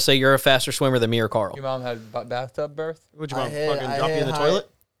you trying to say you're a faster swimmer than me or Carl? Your mom had bathtub birth. would you I want hit- fucking I drop you hit in the high- toilet?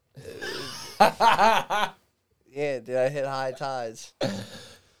 Yeah, dude, I hit high tides. You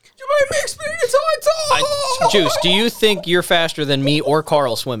made me experience high tide. Juice, do you think you're faster than me or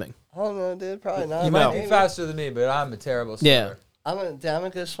Carl swimming? I don't know, dude. Probably not. You might Maybe. be faster than me, but I'm a terrible swimmer. Yeah. I'm a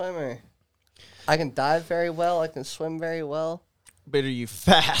good swimmer. I can dive very well. I can swim very well. But are you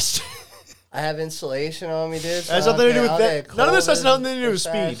fast? I have insulation on me, dude. So Has I nothing to don't do get- with I'll that. get None of this cold has nothing to do with as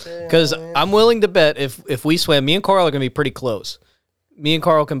speed. fast, you know Because what I mean? I'm willing to bet if we swim, me and Carl are going to be pretty close. Me and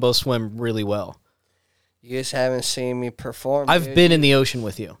Carl can both swim really well. You just haven't seen me perform. I've dude. been in the ocean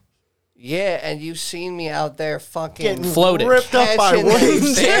with you. Yeah, and you've seen me out there fucking Getting Floated. ripped up by catching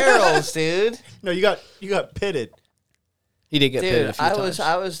waves. barrels, dude. No, you got pitted. He did get pitted Dude, a few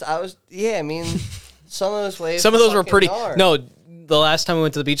times. I was. Yeah, I mean, some of those waves. Some of those were fucking pretty. gnarly. No, the last time we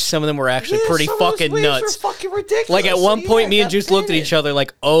went to the beach, some of them were actually Yeah, pretty some of those fucking waves nuts. Were fucking ridiculous. Like at So, one yeah, point, I me and got Juice looked at pitted. each other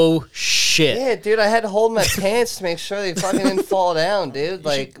like, "Oh shit!" Yeah, dude, I had to hold my pants to make sure they fucking didn't fall down, dude.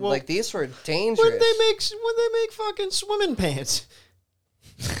 Like, well, like these were dangerous. When they make fucking swimming pants,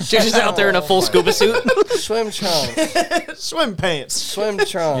 Juice is out there in a full scuba suit. Swim trunks, swim pants. swim Your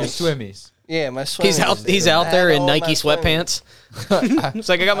trunks. swimmies. Yeah, my swim. He's out. He's out there in Nike sweatpants. It's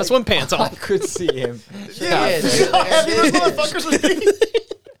like I got my swim pants I on. could see him. Yeah, dude, like, I Heavy those dig it. motherfuckers would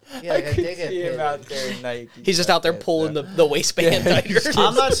be. Yeah, like, I dig See it. him out there in Nike. He's just out there pulling the waistband tighter.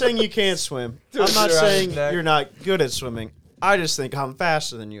 I'm not saying you can't swim. I'm not around saying his neck. you're not good at swimming. I just think I'm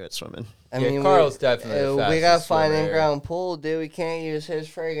faster than you at swimming. I Yeah, mean, Carl's definitely the we fastest gotta find swimmer. in-ground pool, dude. We can't use his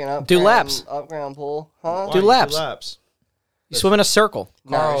friggin' up. Do laps. Up-ground pool, huh? Why Do you laps. You swim in a circle.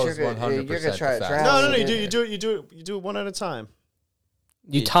 Carl you're is gonna- 100% you're gonna try to the drown fastest. No, me, you dude. do it one at a time.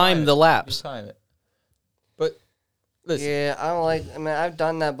 You time the You laps. time it. But listen, Yeah, I don't like. I mean, I've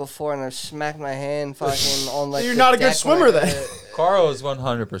done that before, and I've smacked my hand fucking on like. You're the not a good deck swimmer when I then. did it. Carl is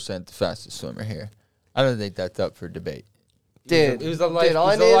 100% the fastest swimmer here. I don't think that's up for debate. Dude, He was the dude, all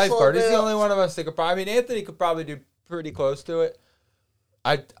I need is a lifeguard. little He's the bit- only one of us that could probably. I mean, Anthony could probably do pretty close to it.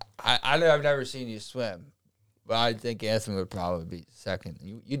 I've never seen you swim, but I think Anthony would probably be second.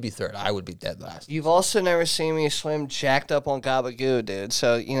 You'd be third. I would be dead last. You've also never seen me swim jacked up on Gabagoo, dude.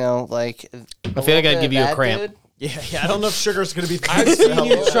 So you know, like. I feel like I'd give you a cramp. Yeah. I don't know if sugar's gonna be. I've seen you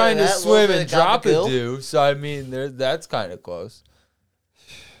little trying to bit of that, swim little and bit of drop a gabagool. do. So I mean, that's kind of close.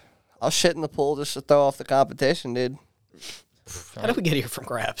 I'll shit in the pool just to throw off the competition, dude. How did we get here from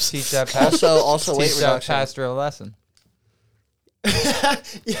grabs? Teach that pastor. Also weight Teach that reduction. pastor a lesson.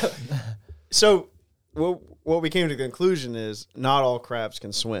 Yeah. So, what we came to the conclusion is not all crabs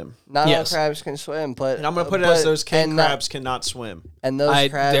can swim, Not Yes. all crabs can swim, but and I'm gonna put it as those king and not- crabs cannot swim. and those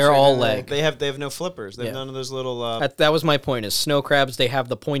crabs they're are all gonna- leg. They have no flippers. They have Yeah. none of those little. That was my point. Is snow crabs? They have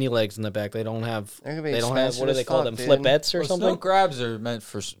the pointy legs in the back. They don't have. They're gonna be They don't have. expensive What do as they call fuck, them? dude. Flipettes or Well, something? snow crabs are meant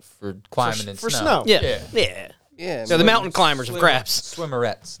for climbing in for snow. snow. Yeah. Yeah. Yeah. Yeah, They're the mountain climbers of crabs.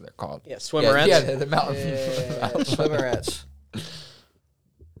 Swimmerettes, they're called. Yeah, swimmerettes. Yeah, they're the mountain. yeah, swimmerettes.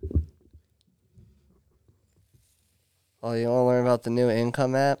 Oh, you want to learn about the new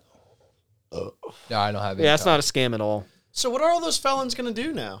income app? No, I don't have any. Yeah, it's not a scam at all. So what are all those felons gonna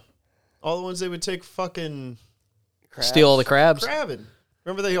do now? All the ones they would take fucking Crabs. Steal all the crabs. crabbing.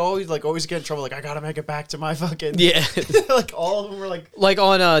 Remember they always get in trouble. Like I gotta make it back to my fucking. Yeah. Like all of them were like Like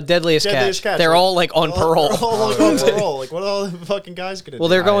on Deadliest Deadliest Catch. Catch, They're like- all like on parole. All like, on parole. Like what are all the fucking guys gonna Well,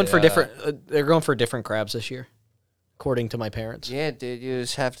 do? they're going for I, different. They're going for different crabs this year, according to my parents. Yeah, dude, you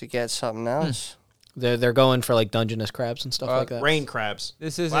just have to get something else. They're going for like Dungeness crabs and stuff like that. rain crabs.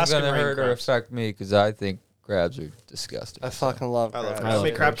 This isn't Alaskan going to rain hurt or crabs. affect me because I think crabs are disgusting. I fucking love I love crabs. crabs. I made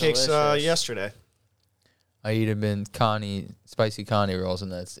dude. crab cakes Delicious. yesterday. I eat them in spicy Connie rolls,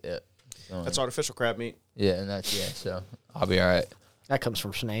 and that's it. So, That's artificial crab meat. yeah, and that's so I'll be all right. That comes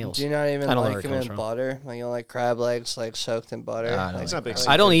from snails. Do you not even I don't know where like it them comes in from. butter? Like you don't like crab legs like soaked in butter? Nah, I don't Like, It's not big like-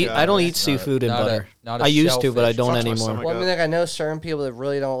 I don't eat. Good I don't guy. eat seafood in Not a- butter. not a I used to, but I shellfish. don't Fucks my anymore. stomach. Well, I mean, like I know certain people that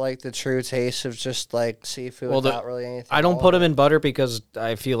really don't like the true taste of just like seafood Well, without really anything. I don't on put them it. in butter because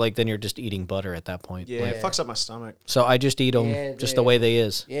I feel like then you're just eating butter at that point. Yeah, Like, it fucks up my stomach. so I just eat them Yeah, just the dude. way they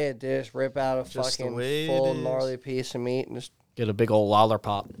is. Yeah, just rip out a Just the fucking way it full is. gnarly piece of meat and just Get a big old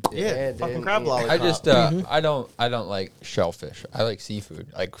lollipop. Yeah, fucking dude, crab eat- lollipop. I just I don't like shellfish. I like seafood,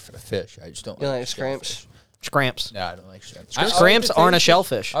 like fish. I just don't. You like shellfish. scrimps? Scramps. No, I don't like shrimp. Scrimps aren't a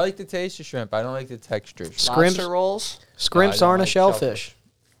shellfish. I like the taste of shrimp. I don't like the texture. Scrimps- Lobster rolls? Scrimps don't aren't a like shellfish.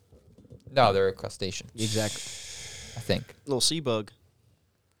 No, they're a crustacean. Exactly. I think. little sea bug.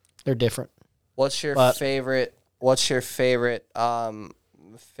 They're different. What's your But- favorite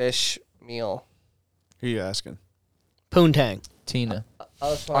fish meal? Who are you asking? Poontang. Tina. I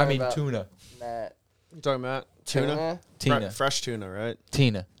was I wondering mean about tuna. That. You talking about tuna? Tuna? Tina. Fresh tuna, right?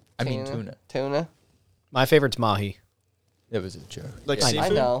 Tina. I mean tuna. Tuna? My favorite's mahi. It was a joke. Like Yeah. seafood? I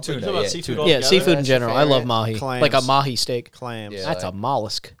know. So you Tuna, talking about yeah, seafood tuna. altogether? Yeah, seafood in That's your general. I love favorite? mahi. Clams. Like a mahi steak. Clams. Yeah. That's a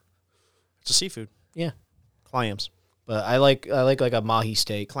mollusk. It's a seafood. Yeah. Clams. But I like like a mahi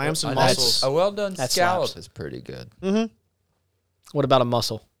steak. Clams and A nice- mussels. A well done That scallop slaps. is pretty good. Mm-hmm. What about a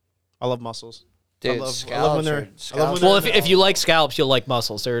mussel? I love mussels. Dude, I love when scallops they're- are- I love when scallops they're- Well, are if you like scallops, you'll like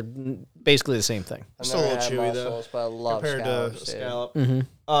mussels. They're basically the same thing. I've Still a never little had chewy, though, mussels, but I love compared scallops, to dude. scallop.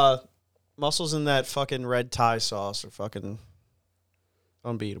 Mm-hmm. Mussels in that fucking red Thai sauce are fucking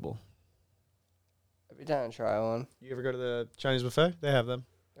unbeatable. Be down to try one. You ever go to the Chinese buffet? They have them.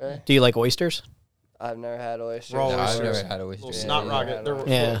 Really? Do you like oysters? I've never had oysters. Raw No, I've oysters. never had a Little oyster. snot yeah, rocket. They're-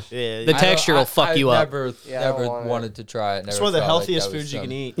 Yeah. Yeah. The texture will fuck you up. Never Yeah, I don't never want it. wanted to try it. It's never one of the felt like healthiest that was foods you can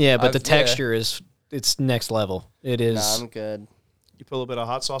some- eat. Yeah, but the I've- yeah. texture is it's next level. It is. Nah, I'm good. You put a little bit of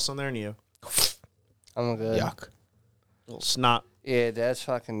hot sauce on there and you I'm good. Yuck. little snot. Yeah, that's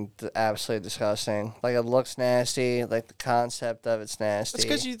fucking absolutely disgusting. Like, it looks nasty. Like, the concept of it's nasty. That's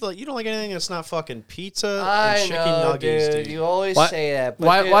because you don't like anything that's not fucking pizza I and chicken know, nuggets, dude. dude. You always Why- say that. But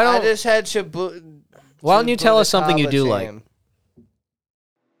why- dude, why I don't- just had Shibu. Why don't you tell us something you do like?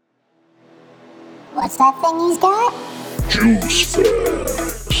 What's that thing he's got? Juice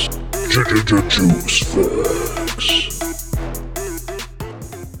facts. Juice facts.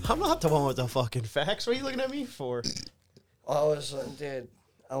 I'm not the one with the fucking facts. What are you looking at me for? I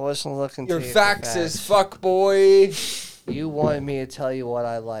wasn't looking Your to you for facts is fuck boy. You wanted me to tell you what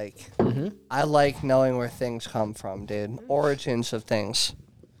I like. Mm-hmm. I like knowing where things come from, dude. Origins of things.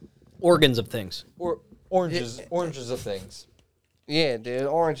 Organs of things. Or oranges of things. Yeah, dude.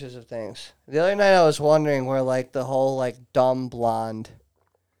 Oranges of things. The other night I was wondering where, like, the whole, like, dumb blonde,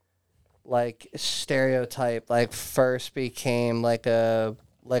 like, stereotype, like, first became, like a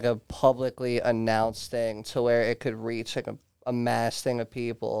publicly announced thing to where it could reach, like, a mass thing of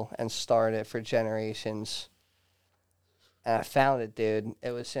people and start it for generations. And I found it, dude. It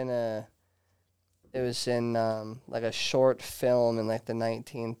was in like a short film in like the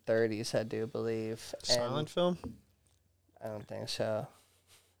 1930s, I do believe. Silent film? I don't think so.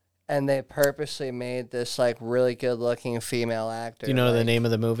 And they purposely made this like really good looking female actor. Do you know the like- name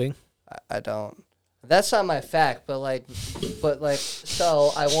of the movie? I don't. That's not my fact, but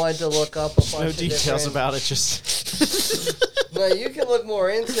so I wanted to look up a bunch No of details different- about it. Just No, you can look more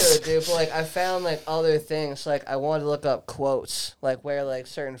into it, dude. But like, I found like other things. Like, I wanted to look up quotes, like where like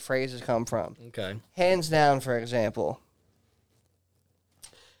certain phrases come from. Okay. Hands down, for example.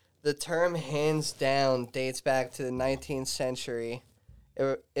 The term "hands down" dates back to the 19th century.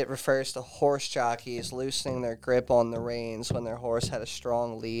 It refers to horse jockeys loosening their grip on the reins when their horse had a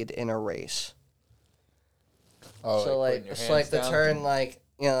strong lead in a race. Oh, So like, putting your it's hands like the down?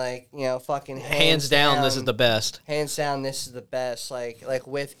 term fucking Hands down, this is the best. hands down, this is the best. Like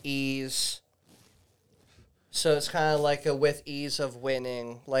with ease. So it's kind of like a with ease of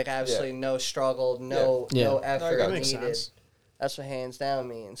winning. Like absolutely no struggle, no Yeah. no Yeah. effort that makes needed. sense. That's what hands down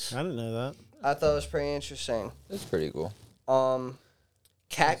means. I didn't know that. I thought it was pretty interesting. That's pretty cool.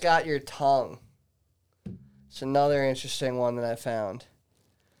 Cat got your tongue. It's another interesting one that I found.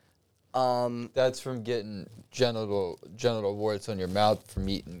 That's from getting genital warts on your mouth from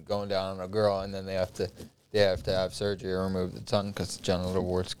going down on a girl, and then they have to have surgery or remove the tongue because the genital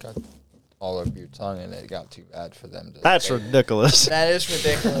warts got all over your tongue, and it got too bad for them. That's ridiculous. That is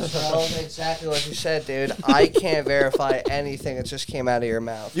ridiculous, bro. Exactly what you said, dude. I can't verify anything that just came out of your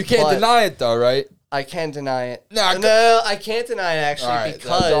mouth. You can't But deny it, though, right? I can deny it. No, I No, I can't deny it actually All right, because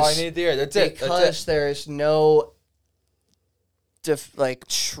that's all I need to hear. That's it. because That's it. there is no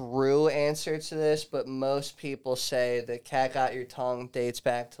true answer to this, but most people say the cat got your tongue dates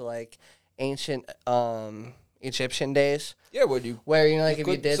back to like ancient Egyptian days, Yeah, would you? where like if you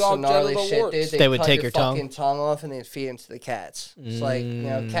couldn't did solve some gnarly genital shit, warts. dude, They would cut take your your tongue? fucking tongue off and they'd feed them to the cats. It's like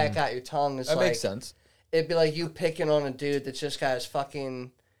cat got your tongue. It's That like makes sense. it'd be like you picking on a dude that just got his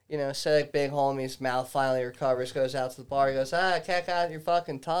fucking. Say like big homie's mouth finally recovers, goes out to the bar, he goes, cat got your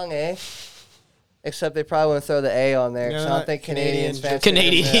fucking tongue, eh? Except they probably wouldn't throw the A on there, because I don't think Canadians ventured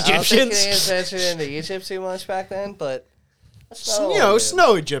Canadian into, I don't think Egyptians. Canadians ventured into Egypt too much back then, but that's not You know,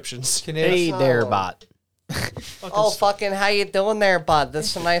 snow Egyptians. Hey there, bot. Oh, fucking, how you doing there, bud?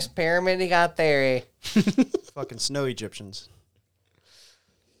 That's a nice pyramid you got there, eh? Fucking snow Egyptians.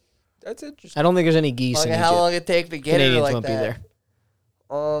 That's interesting. I don't think there's any geese Fucking in how Egypt. long it take to get Canadians it like won't that? be there.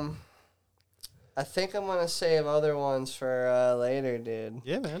 I think I'm gonna save other ones for later, dude.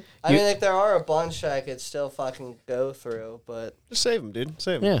 Yeah, man. I mean, like, there are a bunch I could still fucking go through, but Just save them, dude.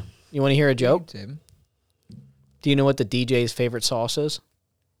 Save them. Yeah. You want to hear a joke? Tim. Do you know what the DJ's favorite sauce is?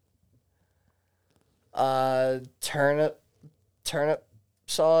 turnip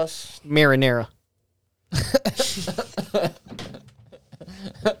sauce. Marinara.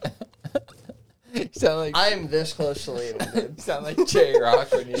 You sound like I'm this close to leaving, dude. you sound like J Rock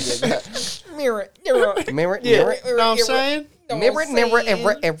when you did that. Mirror, Know what I'm saying? Yeah,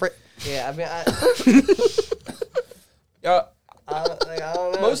 I mean, Yeah. I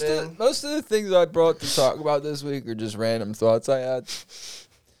don't know, Most dude. most of the things I brought to talk about this week are just random thoughts I had.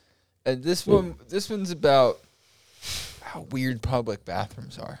 And this one's about how weird public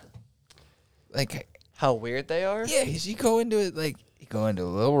bathrooms are. Like, How weird they are. yeah, 'cause you go into it like you go into a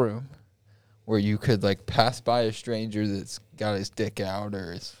little room where you could like pass by a stranger that's got his dick out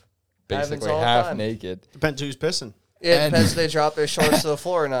or is Happens basically all the half time. naked. Depends who's pissing. Yeah, it And- depends if they drop their shorts to the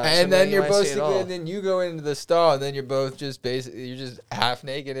floor or not. And So then you you're might see it all. and then you go into the stall, and then you're both just basically you're just half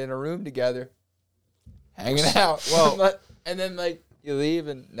naked in a room together, hanging out. Well- and then like you leave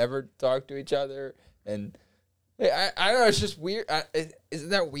and never talk to each other, and I don't know. It's just weird. Isn't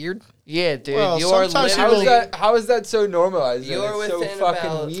that weird? Yeah, dude, Well, you are sometimes you literally. How is that so normalized? You're It's so within fucking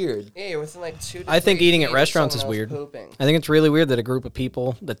about- weird. Yeah, you're within like 2 to I think 3 eating at feet of restaurants is someone else weird. pooping. I think it's really weird that a group of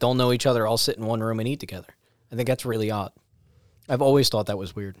people that don't know each other all sit in one room and eat together. I think that's really odd. I've always thought that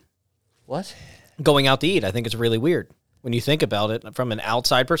was weird. What? Going out to eat, I think it's really weird. When you think about it from an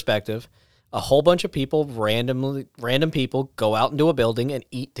outside perspective, a whole bunch of people, random people, go out into a building and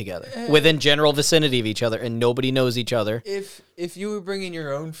eat together within general vicinity of each other, and nobody knows each other. If you were bringing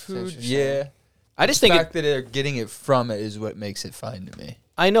your own food, what you're yeah. saying. I just The think fact that they're getting it from it is what makes it fine to me.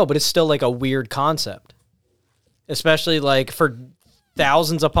 I know, but it's still like a weird concept. Especially like for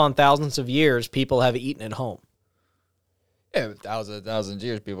thousands upon thousands of years, people have eaten at home. Yeah, but thousands of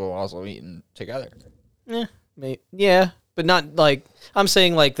years, people are also eating together. Yeah, but not like I'm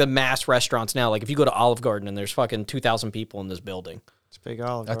saying like the mass restaurants now. Like if you go to Olive Garden and there's fucking 2,000 people in this building. It's big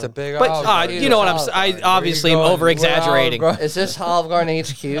Olive. That's a Garden. big. But Olive Garden. you know what I'm Olive saying. Garden. I obviously am Where you over going? exaggerating. Where Olive Is this Olive Garden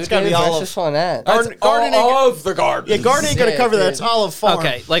HQ? It's gotta be dude? Where's Olive- this one at? Garden ain't all of the garden. Yeah, garden ain't gonna Yeah, cover that. dude. It's Olive Farm.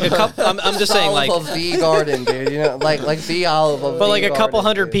 Okay, like a couple. I'm just saying like. Olive of the garden, dude. You know, like the olive of. But the like a couple garden,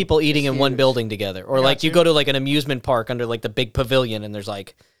 hundred dude. people eating It's in one huge. building together, or like you go to like an amusement park under like the big pavilion, and there's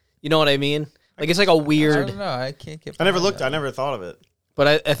like, you know what I mean? Like it's like a I weird, don't know. I can't get. I never behind looked. that. I never thought of it.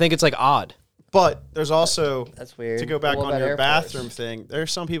 but I think it's like odd. But there's also That's weird. to go back What on about your airports? bathroom thing.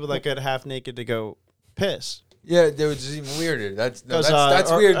 There's some people that get half naked to go piss. Yeah, they were just even weirder. That's 'Cause,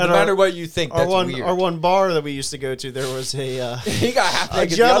 that's our- weird. No at matter our- what you think, Our that's one weird. our one bar that we used to go to, there was a He got half a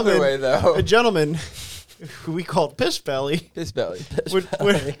naked the other gentleman way though. a gentleman who we called Piss Belly Piss belly. would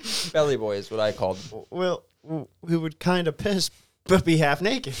Belly boy is what I called him. well who would kind of piss but be half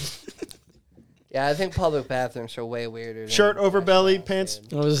naked. Yeah, I think public bathrooms are way weirder. than Shirt over belly, restaurants, pants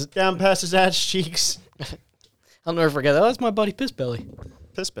dude. It was, down past his ass cheeks. I'll never forget that. That's my buddy Piss Belly.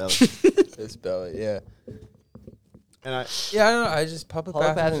 Piss Belly. Piss belly. Yeah. And I Yeah, I don't know. I just public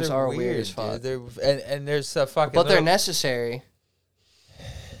bathrooms are weird as fuck. Dude. And there's a fucking. But they're little- necessary.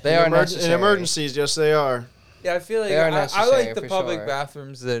 They are necessary. in emergencies, yes they are. Yeah, I feel like They are I necessary, like the for public sure.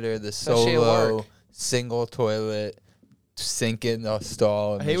 bathrooms that are the Especially at solo work. single toilet, sink in the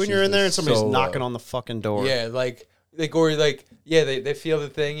stall. I hate when you're in there and somebody's knocking on the fucking door. Yeah, like or like yeah, they feel the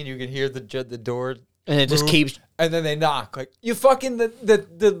thing and you can hear the door And it just move, keeps. and then they knock like you fucking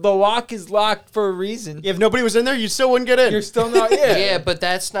the lock is locked for a reason. If nobody was in there, you still wouldn't get in. You're still not Yeah, but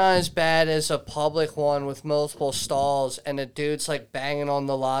that's not as bad as a public one with multiple stalls and a dude's like banging on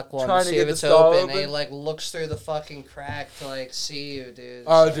the lock one Trying to to see get if the it's stall open, and he open? like looks through the fucking crack to like see you, dude.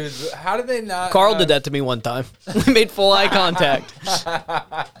 Oh, dude, how did they not? Carl did that to me one time. We made full eye contact.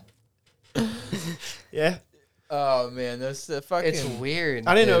 Yeah. Oh man, that's the fucking. It's weird.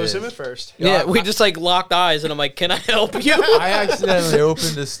 I didn't know It it was him is. at first. Yeah, we just like locked eyes, and I'm like, "Can I help you?" I accidentally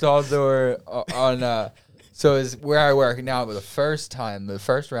opened the stall door on. So it's where I work now. But the first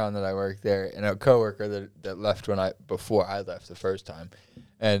round that I worked there, and a coworker that left before I left the first time,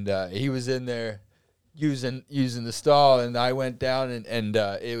 and he was in there using the stall, and I went down and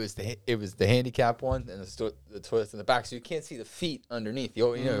it was the handicap one, and the toilet's in the back, so you can't see the feet underneath.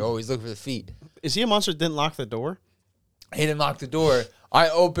 You always look for the feet. Is he a monster that didn't lock the door? He didn't lock the door. I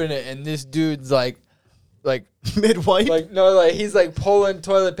open it, and this dude's like. Mid-wipe? He's like pulling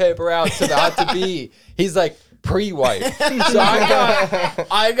toilet paper out to the out to be. He's like pre-wipe. So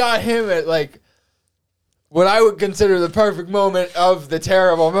I got him at like what I would consider the perfect moment of the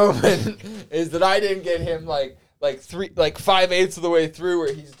terrible moment is that I didn't get him like 5/8 of the way through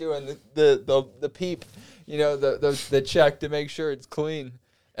where he's doing the peep, the check to make sure it's clean.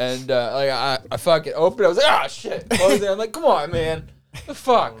 And I fucking opened it. I was like, ah shit. Closed it. I'm like, come on, man. The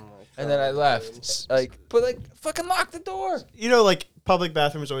fuck. And then I left. But fucking lock the door. You know, like, public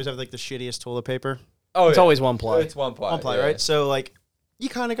bathrooms always have, like, the shittiest toilet paper. Oh, It's always one ply. It's one ply. One ply, yeah. right? So, like, you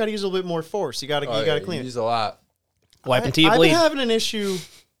kind of got to use a little bit more force. You got to clean it. Use a lot. Wipe until you I've bleed. been having an issue.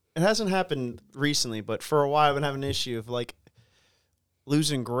 It hasn't happened recently, but for a while I've been having an issue of, like,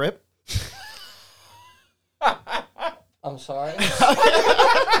 losing grip. I'm sorry.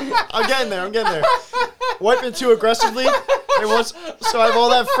 I'm getting there. Wiping too aggressively. So I have all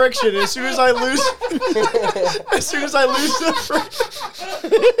that friction. As soon as I lose the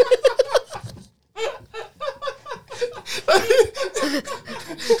friction.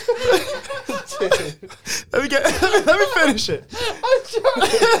 Let me finish it.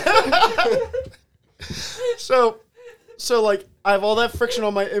 So like I have all that friction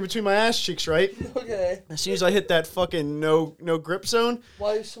on in between my ass cheeks, right? Okay. As soon as I hit that fucking no grip zone,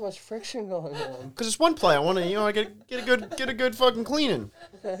 Why is so much friction going on? because it's one play. I want to, I get a good fucking cleaning.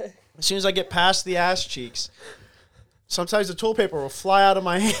 Okay. As soon as I get past the ass cheeks, sometimes the toilet paper will fly out of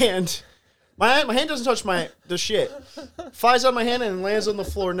my hand. My hand doesn't touch the shit. Flies out of my hand and lands on the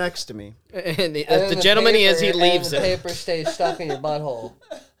floor next to me. And the, And then gentleman he is, he paper- leaves and the it. paper stays stuck in your butthole.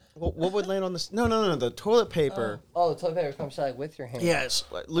 What would land on this? No. The toilet paper. Oh, the toilet paper comes out with your hand. Yes.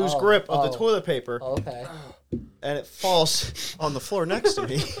 Lose Oh, grip of the oh. toilet paper, Oh, okay. and it falls on the floor next to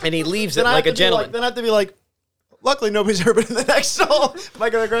me. And he leaves it Then I like a have to be gentleman. then I have to be like, luckily nobody's ever been in the next stall. Am I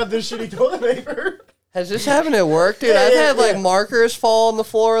gonna grab this shitty toilet paper? Has this happened at work, dude? Yeah, I've yeah, had like yeah. markers fall on the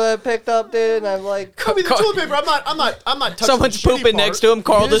floor that I picked up, dude, and I'm like, I mean, the toilet paper. I'm not touching Someone's the shitty pooping part. next to him.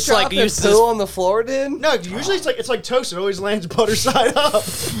 Carl just like dropping uses poo on the floor, dude. No, usually it's like toast. It always lands butter side up.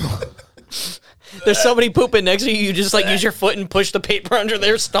 There's somebody pooping next to you. You just like use your foot and push the paper under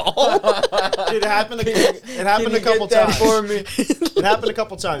their stall. Dude, it happened a couple times. For me? It happened a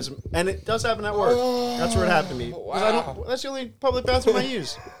couple times, and it does happen at work. That's where it happened to me. 'Cause that's the only public bathroom I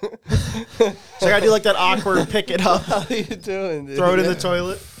use. So I gotta do like that awkward pick it up, How you doing, dude? throw it in the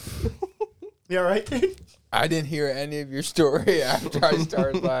toilet. You all right, dude? I didn't hear any of your story after I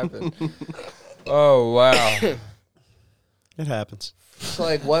started laughing. Oh wow. It happens. So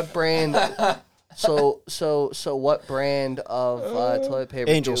like, what brand? So what brand of toilet paper?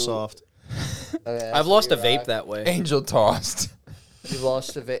 Angel do- Soft. Okay, I've so lost a you're vape right. that way. Angel tossed. You've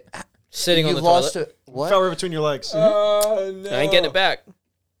lost a vape. Sitting on You've the lost toilet. a what? Fell right between your legs. Oh no. I ain't getting it back.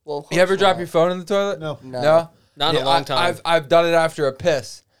 Well, You ever drop your phone in the toilet? No. No. Not in a long time. I've done it after a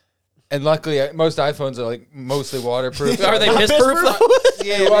piss. And luckily, most iPhones are like mostly waterproof. Are they piss proof?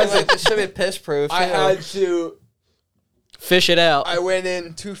 Yeah, it was like, it should be piss proof. I had to. Fish it out. I went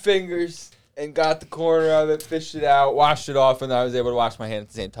in 2 fingers and got the corner of it, fished it out, washed it off, and I was able to wash my hand at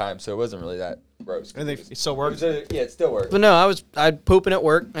the same time. So it wasn't really that gross. And it still It works. was yeah, it still works. But no, I'd pooping at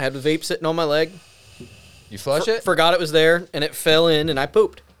work. I had the vape sitting on my leg. You flush it? Forgot it was there, and it fell in, and I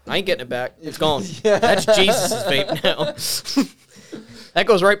pooped. I ain't getting it back. It's gone. Yeah. That's Jesus' vape now. That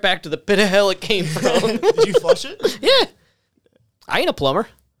goes right back to the pit of hell it came from. Did you flush it? Yeah. I ain't a plumber.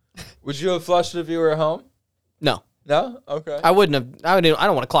 Would you have flushed it if you were at home? No. No? Okay. I wouldn't have. I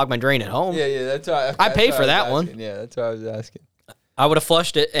don't want to clog my drain at home. Yeah, that's why. I pay that's for why I that was one. asking. Yeah, that's why I was asking. I would have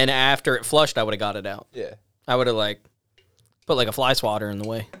flushed it, and after it flushed, I would have got it out. Yeah. I would have like put like a fly swatter in the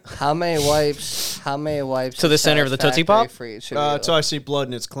way. How many wipes? To the is center of the Tootsie Pop? satisfactory for each of you? Until I see blood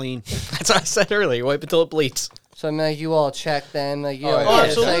and it's clean. That's what I said earlier. Wipe until it bleeds. So I mean, like, you all check them, like you. Oh, know, yeah.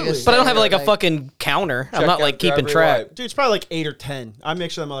 it's like a Absolutely. But I don't have standard, like a fucking counter. I'm Check not like after keeping every track. wipe. Dude, it's probably like 8 or 10. I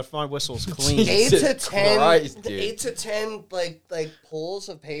make sure that my whistle's clean. Jesus 8 to 10, Christ, dude. 8 to 10, like pulls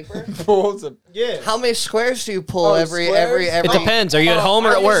of paper. Pulls of Yeah. How many squares do you pull Oh, every? squares? It depends. Are you at home or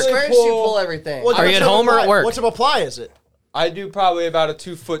How at many work? squares do you pull everything? Well, Are you what's at up home or at apply? work? What's up apply is it? I do probably about a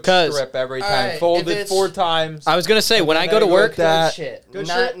 2-foot 'Cause- strip every All time. right, Fold if it it's- 4 times. I was gonna say when I go to then I go work. with that. Good shit. Good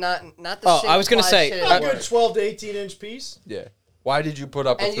not, shit? not the. Oh, I was gonna single say, ply shit A at good work. 12 to 18-inch piece. Yeah. Why did you put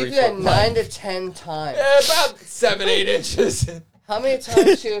up a And you 3 do that foot 9 to 10 times. About 7-8 inches. How many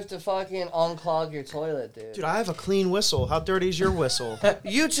times do you have to fucking unclog your toilet, dude? Dude, I have a clean whistle. How dirty is your whistle?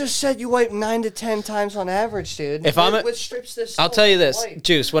 You just said you wipe 9 to 10 times on average, dude. If I'm at- Which strips this? I'll tell you this,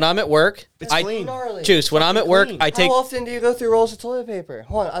 Juice. When I'm at work, It's clean. Gnarly. Juice. When I'm at work, clean. I take. How often do you go through rolls of toilet paper?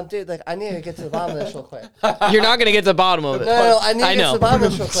 Hold on, dude. Like, I need to get to the bottom of this real quick. You're not gonna get to the bottom of it. No, I need to I get to know. the bottom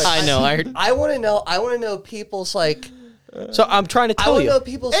of this real quick. I know. I heard. I want to know. I want to know people's like. So I'm trying to I tell want to know you.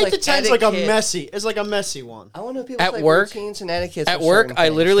 people's 8 like to 10 is like a etiquette. messy. It's like a messy one. I want to know people's At like work- routines and etiquettes. At for work, certain I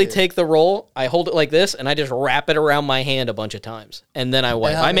things, literally dude. take the roll, I hold it like this, and I just wrap it around my hand a bunch of times, and then I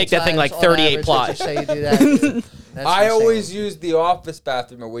wipe. And how I many make that thing times like on 38 average ply. would you say you do that, dude? That's I insane. always use the office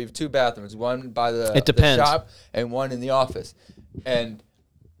bathroom, or we have 2 bathrooms, one by the depends. shop and one in the office. And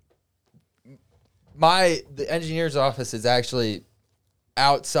the engineer's office is actually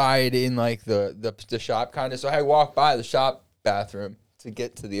outside in like the shop kind of. So I walk by the shop bathroom to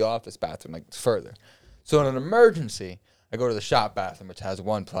get to the office bathroom like further. So in an emergency, I go to the shop bathroom, which has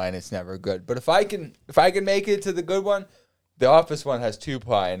 1 ply and it's never good. But if I can make it to the good one, the office one has 2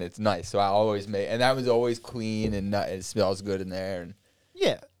 ply and it's nice. So I always and that was always clean and it smells good in there. And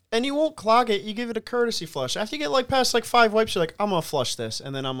Yeah. And you won't clog it. You give it a courtesy flush. After you get like past like 5 wipes, you're like, I'm going to flush this.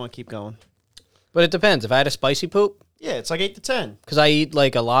 And then I'm going to keep going. But it depends. If I had a spicy poop, Yeah, it's like 8 to 10. because I eat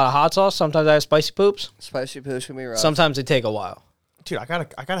like a lot of hot sauce, sometimes I have spicy poops. Spicy poo's gonna be rough. Sometimes they take a while. Dude, I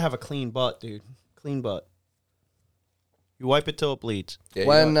gotta have a clean butt, dude. Clean butt. You wipe it till it bleeds.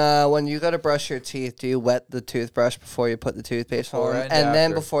 Yeah, When you go to brush your teeth, do you wet the toothbrush before you put the toothpaste Before on? and And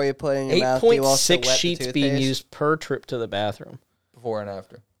then after. before you put it in your mouth, do you also wet 8.6 the sheets being toothpaste? used per trip to the bathroom. before and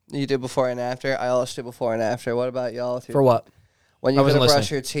after. You do before and after? I also do before and after. What about y'all? For what? When I you go to wasn't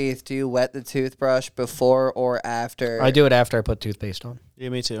brush listening. your teeth, do you wet the toothbrush before or after? I do it after I put toothpaste on. Yeah,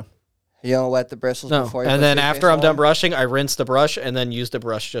 me too. You don't wet the bristles No, before you and put then toothpaste after I'm done on? brushing, I rinse the brush and then use the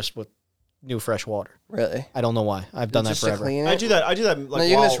brush just with new fresh water. Really? I don't know why. I've done that Just to forever. clean it? I do that. Like, No,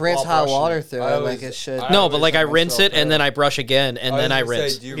 you can just rinse while hot brushing water it. through I it always- like it should. I No, always but like I rinse rinse it off and the- then I brush again and then I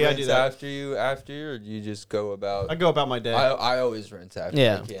rinse. Do you Yeah, I do rinse that. after you, or do you just go about? I go about my day. I always rinse after.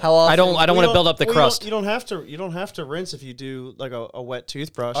 Yeah. I can. How often? I don't Well, want to build up the well, crust. You don't have to. You don't have to rinse if you do like a wet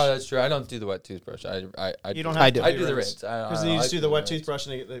toothbrush. Oh, that's true. I don't do the wet toothbrush. I you don't do- have I to. do. I do the rinse. Because you just do the wet toothbrush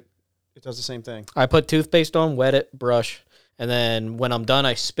and it does the same thing. I put toothpaste on, wet it, brush, and then when I'm done,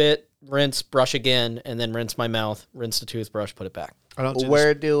 I spit, rinse, brush again, and then rinse my mouth, rinse the toothbrush, put it back. I don't do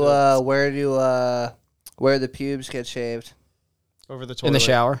Where this where the pubes get shaved? over the toilet. In the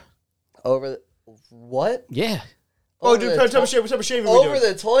shower. Over the what? Yeah. Oh, Over dude, the what type to- of shaving we Over doing?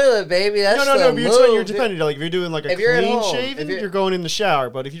 the toilet, baby. That's No, the but move, you're dude. depending. Like if you're doing like a If you're at clean home, shaving, if you're- you're going in the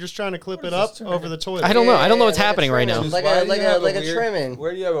shower. But if you're just trying to clip it up over the toilet, I don't know. I don't know what's like a happening right now. trimming. Just Like why a do you like a have like a weird- trimming.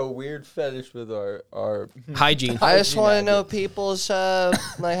 Where do you have a weird fetish with our Hygiene. I just want to hygiene know habits? people's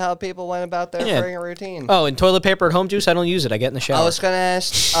like how people went about their Yeah. friggin' routine. Oh, and toilet paper at home juice, I don't use it. I get in the shower. I was gonna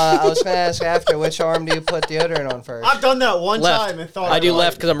ask. I was gonna ask after which arm do you put deodorant on first? I've done that one left. time and thought I do like-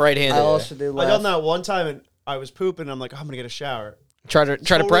 left because I'm I right-handed. also do I left. done that one time and I was pooping. And I'm like, oh, I'm gonna get a shower. Try to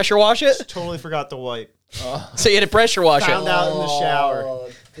Totally- pressure wash it. Totally forgot to wipe. So you had to pressure wash Found it. out in the shower. Oh,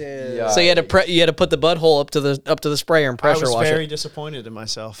 dude. Yeah. So you had to put the butthole up to the sprayer and I pressure was wash very it. disappointed in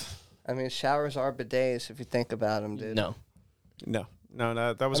myself. I mean, showers are bidets if you think about them, dude. No.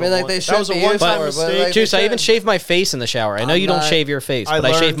 No, that was. I mean, a like one, they that should was a be one used time for, but, mistake. like, Juice, I they even should. shave my face in the shower. I know I'm you don't not- shave your face, but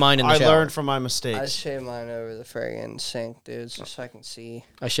I shave mine in the shower. I learned from my I mistakes. shave mine over the friggin' sink, dude, just so I can see.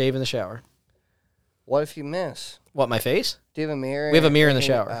 I shave in the shower. What if you miss? What, my face? Do you have a mirror? We have a mirror in the Friggin-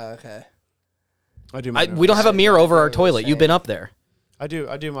 shower. Oh, okay. I do. We Mine don't have a mirror over our Same. toilet. You've been up there. I do.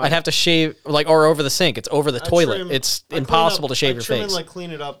 Mine. I'd have to shave or over the sink. It's over the I toilet. trim- It's I clean impossible up- to shave I your trim face and, like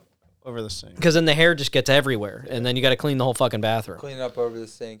clean it up over the sink. because then the hair just gets everywhere, and then you got to clean the whole fucking bathroom. clean up over the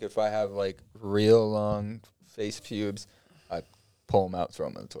sink. If I have like real long face pubes, I pull them out, throw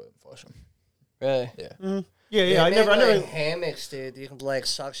them in the toilet, and flush them. Really? Yeah. Yeah. They I make, never. like, hammocks, dude. You can like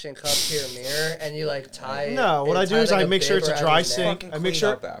suction cup to your mirror, and you like tie. No, what and I do tie, is like, I a make sure it's bib a around dry your neck. sink. Fucking I make clean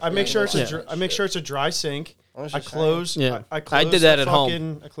sure. up after I make sure it's that. a. I make sure it's a dry sink. What was I you saying? close. Yeah. I I close did that the at home.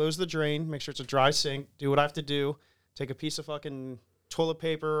 fucking- I close the drain. Make sure it's a dry sink. Do what I have to do. Take a piece of fucking toilet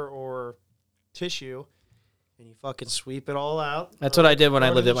paper or tissue, and you fucking sweep it all out. That's what I did when I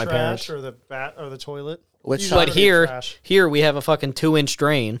Throw it lived in at my the parents'. trash or the or the toilet. Which Usually But it'll be trash. here we have a fucking 2-inch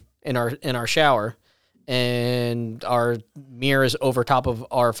drain in our shower, and our mirror is over top of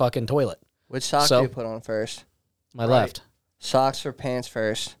our fucking toilet. Which sock So- do you put on first? My left. Socks or pants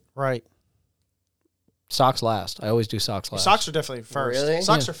first? Right. Socks last. I always do socks last. Socks are definitely first. Really?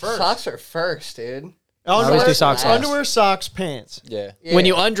 Socks Yeah. are first. Socks are first, dude. I always do socks last. Underwear, socks, pants. Yeah. When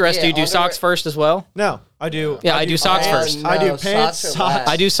you undress, do you do underwear- socks first as well? No, I do. Yeah, I do socks pants. first. I do No, pants, socks are socks. last.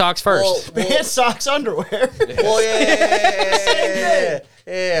 I do socks first. Well, Pants, socks, underwear. well, yeah.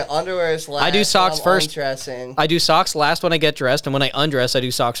 Underwear is last. I do socks I'm first. Undressing. I do socks last when I get dressed, and when I undress, I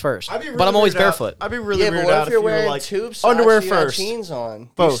do socks first. I'd be really But I'm always weirded out- barefoot. I'd be really Yeah, but weirded what out if if you're you were wearing like tube socks? underwear you got first. jeans on. Do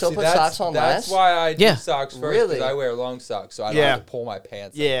Both. you still See, put that's, socks on that's last? why I do Yeah. socks first, Really? because I wear long socks, so I don't Yeah. have to pull my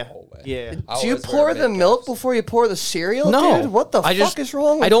pants up Yeah. the whole way. Yeah. I Do you always wear pour the mid milk caps. before you pour the cereal? No, Dude, what the I fuck just, is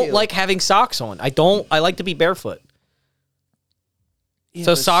wrong with I don't you? like having socks on. I like to be barefoot. Yeah,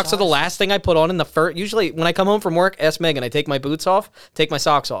 So but socks are the last thing I put on in the first. Usually, when I come home from work, ask Megan. I take my boots off, take my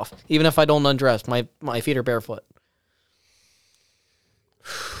socks off, even if I don't undress. My feet are barefoot.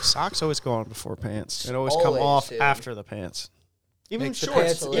 Socks always go on before pants. It always come Always, off dude. after the pants. Even Makes the shorts.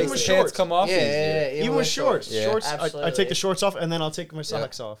 pants, Even makes with the shorts. pants come off Yeah, easier. Even with shorts. Yeah. Shorts. I Absolutely. take the shorts off and then I'll take my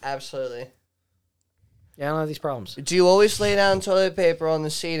socks off. Absolutely. Yeah, I don't have these problems. Do you always lay down toilet paper on the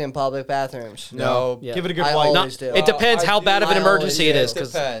seat in public bathrooms? No. Yeah. Give it a good I wipe. always do. It depends I how do- bad of an I emergency it always is. do.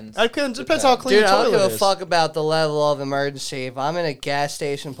 'Cause Depends. It depends how clean Dude, your I don't toilet give a is. fuck about the level of emergency. If I'm in a gas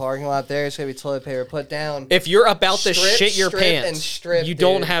station parking lot, there's gonna be toilet paper put down. if you're about to Strip, shit your strip, and pants, strip, you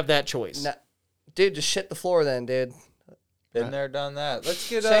don't dude. have that choice. No- dude, just shit the floor then, dude. Been there, done that. Let's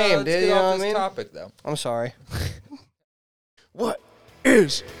get, Same, let's dude, get you know off what I this mean? topic, though. I'm sorry. What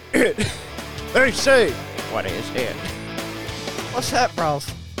is it? They say. What is it? What's that, bro?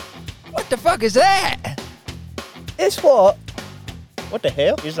 What the fuck is that? It's what? What the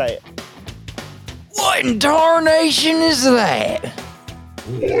hell is that? What in tarnation is that?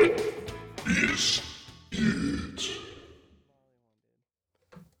 What is it?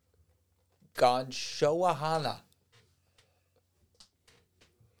 Ganshoahana.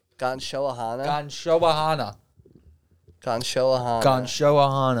 Ganshoahana. Ganshoahana.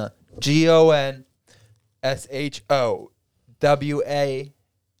 Ganshoahana. Ganshoahana.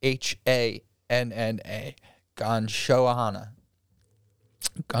 Gonshowahana. Ganshoahana.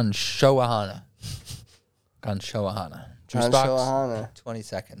 Ganshoahana. Ganshoahana. Juice box. Ganshoahana. 20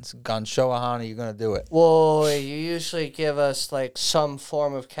 seconds. Ganshoahana, you're going to do it. Whoa, wait, you usually give us like some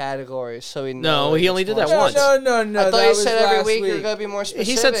form of category so we know. No, like, he it's only did more that once. specific. No. I thought that you was said every last week you're going to be more specific.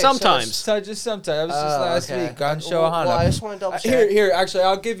 He said so sometimes. So just sometimes. That was just last okay. week. Ganshoahana. Well, I just want to double check. Here, actually,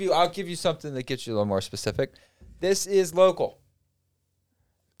 I'll give you something that gets you a little more specific. This is local.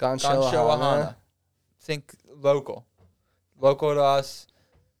 Ganshoahana. Ganshoahana. Think local. Local to us.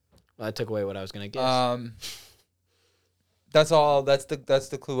 Well, I took away what I was going to guess. That's all. That's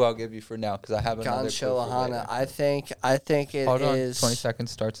the clue I'll give you for now because I have another clue for Ganshoahana. later. I think it is. Hold on. 20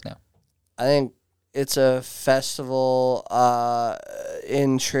 seconds starts now. I think it's a festival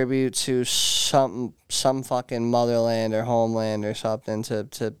in tribute to some fucking motherland or homeland or something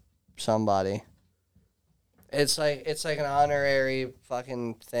to somebody. It's like an honorary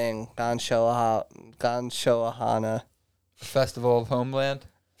fucking thing. Ganshoahana. Festival of Homeland.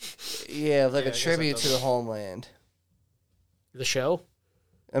 Yeah, like Yeah, I a guess tribute that to the homeland. The show?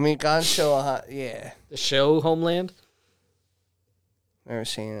 I mean, Ganshoahana. Yeah, The show Homeland? never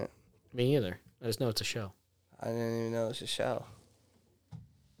seen it. Me either. I just know it's a show. I didn't even know it was a show.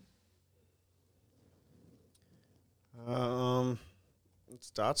 It's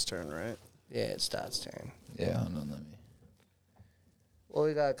Dot's turn, right? Yeah, it's Dot's turn. Yeah, hold on. Let me. What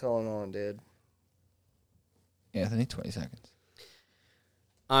we got going on, dude? Anthony, 20 seconds.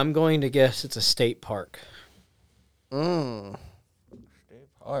 I'm going to guess it's a state park. Mmm. State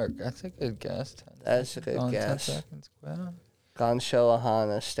Park. That's a good guess. 10 That's a good on 10 guess. seconds. Well,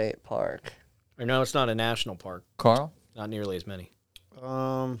 Ganshoahana State Park. Or no, it's not a national park. Carl? Not nearly as many.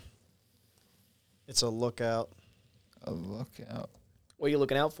 It's a lookout. A lookout. What are you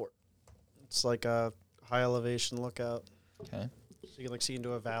looking out for? It's like a high elevation lookout. Okay. So you can like see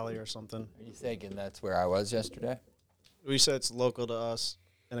into a valley or something. Are you thinking that's where I was yesterday? We said it's local to us,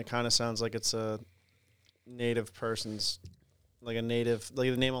 and it kind of sounds like it's a native person's, like a native. Like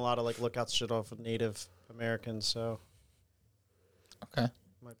they name a lot of like lookouts shit off of Native Americans, so Okay.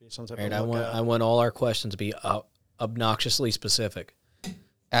 might be some type All right, of lookout. I want all our questions to be obnoxiously specific.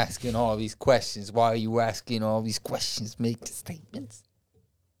 Asking all these questions. Why are you asking all these questions? Make the statements.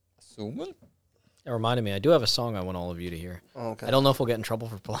 Assuming? That reminded me, I do have a song I want all of you to hear. Okay. I don't know if we'll get in trouble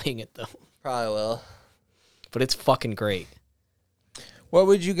for playing it, though. Probably will. But it's fucking great. What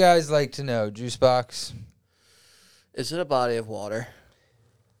would you guys like to know, Juicebox? Is it a body of water?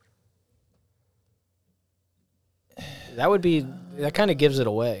 That kind of gives it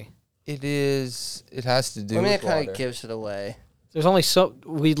away. It is. It has to do I mean, with it kind water. of gives it away. There's only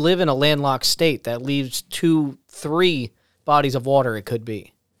we live in a landlocked state that leaves 2-3 bodies of water it could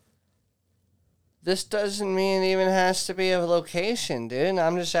be. This doesn't mean it even has to be a location, dude.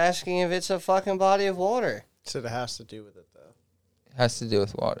 I'm just asking if it's a fucking body of water. Said it has to do with it though. It has to do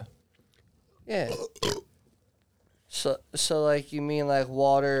with water. Yeah. So like, you mean like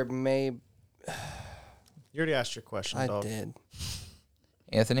water may... You already asked your question, I dog. did.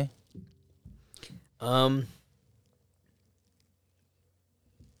 Anthony?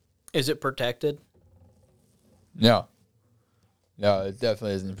 Is it protected? No. No, it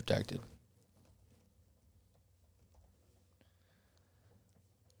definitely isn't protected.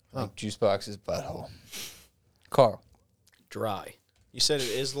 Like Juicebox's butthole. Carl. Dry. You said it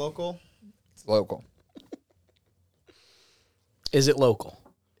is local. It's local. Is it local?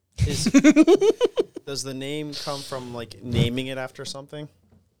 Is does the name come from like naming it after something?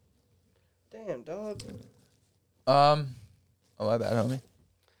 Damn, dog. Oh, my bad, homie.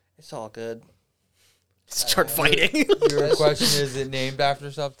 It's all good. Start fighting. Your question is it named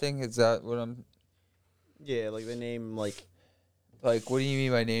after something? Is that what I'm... Yeah, like they name like Like, what do you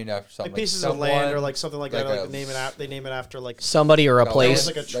mean by named after something? pieces of land or someone- like something like, like that. a- Like they name it after like Somebody or a Like a place.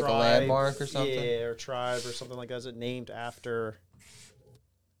 like a Like a tribe, landmark or something? Yeah, or tribe or something like that. Is it named after?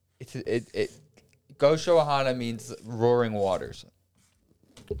 It Goshoahana means roaring waters.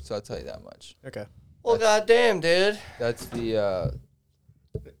 So I'll tell you that much. Okay. Well, goddamn, dude. That's the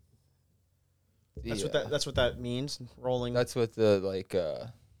That's what that means. Rolling. That's what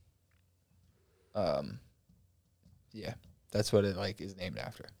the yeah, that's what it like is named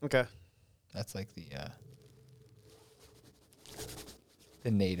after. okay. That's like the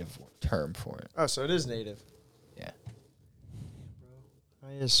the native term for it. Oh, so it is native. Yeah.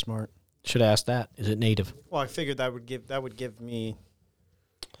 I is smart. Should ask that. Is it native? Well, I figured that would give me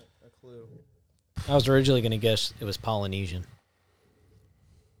a clue. I was originally going to guess it was Polynesian.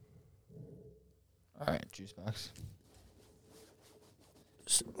 All right, juice box.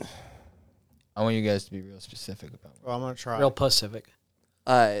 I want you guys to be real specific about it. Well, I'm gonna try. Real Pacific.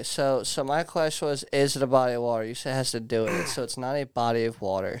 All right, so my question was, is it a body of water? You said it has to do with it, so it's not a body of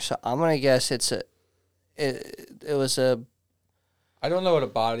water. So I'm gonna guess it was a I don't know what a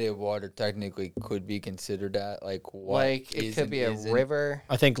body of water technically could be considered at. Like what? like it could be a river,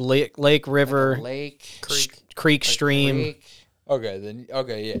 I think lake, river, like a lake, creek, stream. creek. Okay, then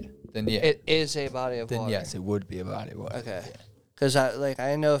yeah. It is a body of Then water. yes, it would be a body of water. Okay. Because I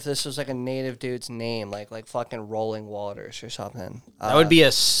didn't know if this was like a native dude's name, like fucking Rolling Waters or something. That would be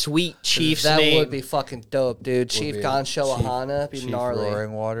a sweet chief's that name. would be fucking dope, dude. Chief be Gansho Chief- Ahana, be Chief gnarly.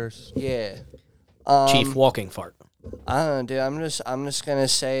 Roaring Waters. Yeah. Chief Walking Fart. I don't know, dude. I'm just gonna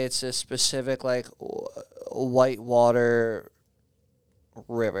say it's a specific like whitewater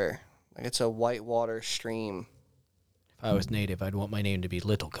river. Like it's a whitewater stream. If I was native, I'd want my name to be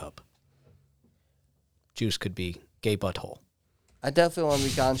Little Cup. Juice could be Gay Butthole. I definitely want to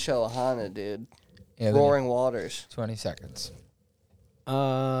be Gansho Ahana, dude. Yeah, Roaring Waters. 20 seconds.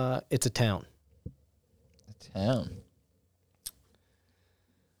 It's a town. A town.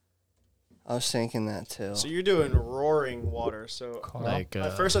 I was thinking that too. So you're doing roaring water. So Like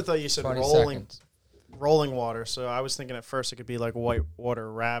at first I thought you said 20 rolling seconds. rolling water. So I was thinking at first it could be like white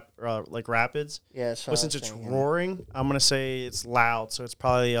water like rapids. Yeah, so But since it's roaring, I'm gonna say it's loud. So it's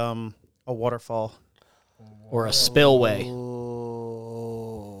probably a waterfall. or a spillway.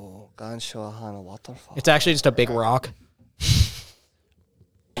 Ooh, Gansho Ahana waterfall. It's actually just a big rock.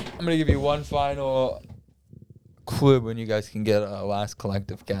 I'm gonna give you one final clue when you guys can get a last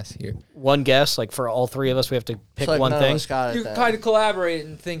collective guess here. One guess, like for all three of us, we have to pick So, like, one none of thing. us got it You then. can kind of collaborate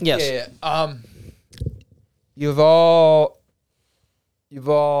and think. Yes. Yeah. You've all. Hold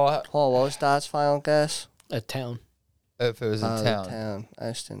on, what was Dot's final guess? A town. If it was a The town, town. I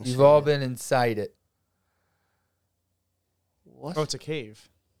just didn't you've see all it. been inside it. What? Oh, it's a cave.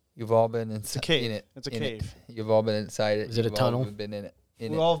 You've all been It's a inside cave. in it. It's a in cave. It. You've all been inside it. Is it a You've all tunnel? Been in it.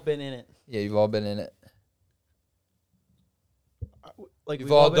 In We've it. all been in it. Yeah, you've all been in it. Like You've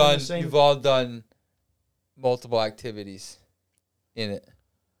we've all been in the done. same- You've all done multiple activities in it.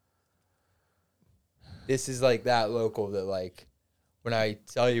 This is like that local that like when I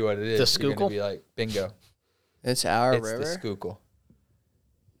tell you what it is, The you're gonna Schuylkill? be like, bingo. It's our It's river. the Schuylkill.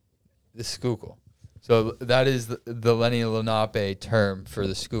 The Schuylkill. So that is the Lenni Lenape term for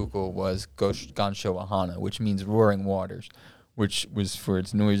the Schuylkill was Gansho Ahana, which means roaring waters, which was for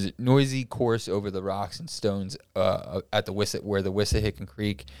its noisy course over the rocks and stones at the where the Wissahickon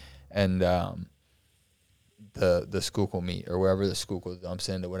Creek and the Schuylkill meet, or wherever the Schuylkill dumps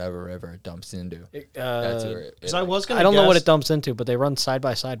into, whatever river it dumps into. That's where it. Because I was gonna. I don't know what guess- it dumps into, but they run side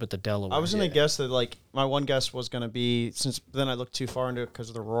by side with the Delaware. I was gonna guess that like my one guess was gonna be, since then I looked too far into it because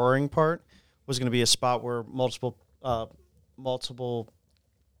of the roaring part, was gonna be a spot where multiple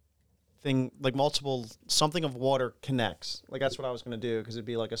something of water connects. Like that's what I was gonna do, because it'd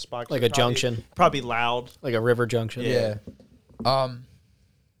be like a spot, Like a junction. probably loud. like a river junction. Yeah.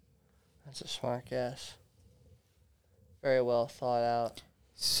 That's a smart guess. Very well thought out.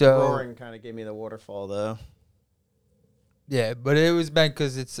 So Roaring kind of gave me the waterfall though. yeah, but it was meant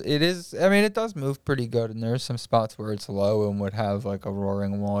because it is. I mean, it does move pretty good, and there's some spots where it's low and would have like a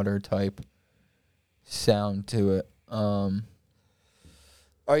roaring water type sound to it.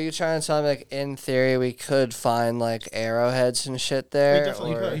 Are you trying to tell me, like, in theory, we could find like arrowheads and shit there? We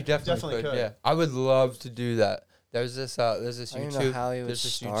definitely or- could. You definitely could. Yeah, I would love to do that. There's this I don't even know YouTube. how you would There's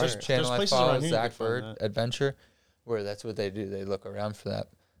this start. YouTube channel There's I places follow, around here you Zach could find Bird that. Adventure, where that's what they do. They look around for that,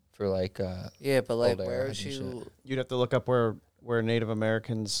 for like. Yeah, but like, old where arrowheads would and you? You'd have to look up where Native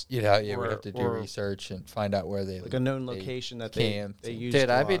Americans, Yeah, we'd or- have to do or- research and find out where they like a known they location that camped they and- use. Dude,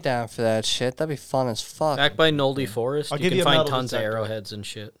 I'd be down for that shit. That'd be fun as fuck. Back by Nolde Forest, I'll you give can you a find metal tons detector. of arrowheads and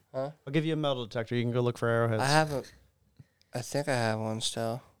shit. I'll give you a metal detector. You can go look for arrowheads. I haven't. I think I have one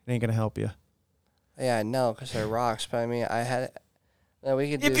still. It ain't gonna help you. Yeah, I know, because they're rocks. But I mean, I had. No,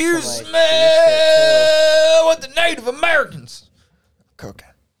 we could If do you some, like, smell what the Native Americans cooking,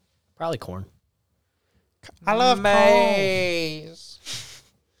 Probably corn. I love maize.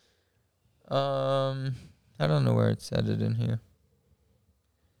 I don't know where it said it in here.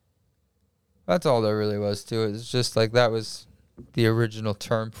 That's all there really was to it. It's just like that was the original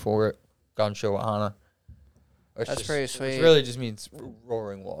term for it, Gansho Ahana. That's pretty sweet. Which really just means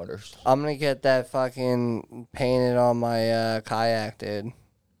roaring waters. I'm gonna get that fucking painted on my kayak, dude.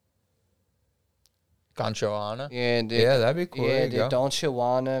 Ganshoahana? Yeah, dude. Yeah, that'd be cool. Yeah, There you dude. go. Don't you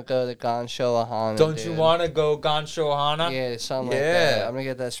wanna go to Ganshoahana? Don't dude? you want to go Ganshoahana? Yeah, something like that. Yeah. I'm gonna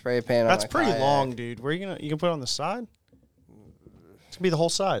get that spray paint That's on my pretty kayak. long, dude. Where you can put it on the side? It's gonna be the whole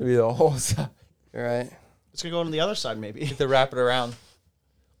side. Maybe the whole side. You're right. It's gonna go on the other side, maybe. To wrap it around.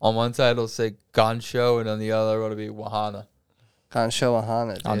 On one side it'll say Gansho, and on the other it'll be Wahana.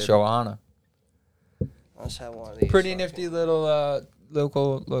 Ganshoahana, dude. Ganshoahana. Let's have one of these. Pretty fucking- nifty little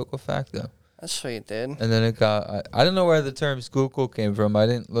local fact though. That's sweet, dude. And then it got I don't know where the term Schuylkill came from. I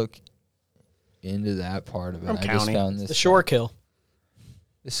didn't look into that part of it. From I just county. found this The shore kill.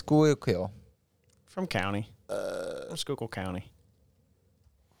 the Schuylkill. From county. From Schuylkill County.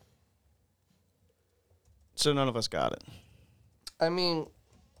 So none of us got it. I mean,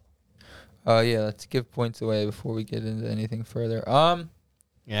 Yeah, let's give points away before we get into anything further.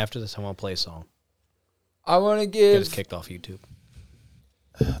 Yeah, after this, I want to play a song. I want to Get us give kicked off YouTube.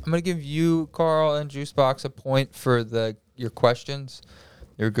 I'm gonna give you, Carl, and Juicebox a point for your questions.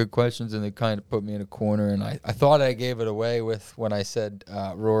 They're good questions, and they kind of put me in a corner. And I thought I gave it away with when I said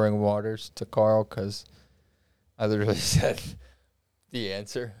 "roaring waters" to Carl, because I literally said the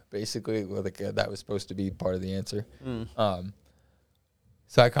answer basically. Well, that was supposed to be part of the answer.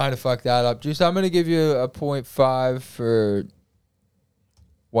 So I kind of fucked that up. Juice, I'm gonna give you a 0.5 for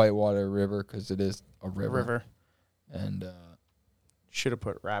Whitewater River because it is a river. And Should have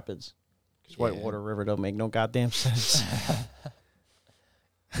put rapids. Because Yeah. Whitewater River don't make no goddamn sense.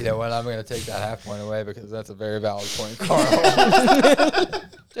 you know what? I'm going to take that half point away because that's a very valid point, Carl.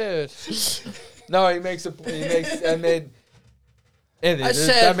 dude. No, I made. Andy, I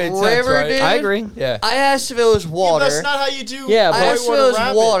said that made sense, river, right? dude. I agree. Yeah. I asked if it was water. That's not how you do Yeah, I but- asked if it Whitewater was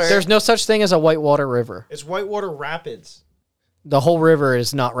Rapids. water. There's no such thing as a whitewater river. It's Whitewater Rapids. The whole river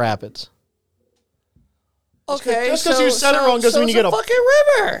is not rapids. Okay, just 'cause you said it wrong doesn't mean you it's get a- fucking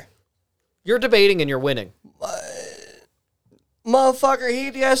river. You're debating and you're winning. Motherfucker, he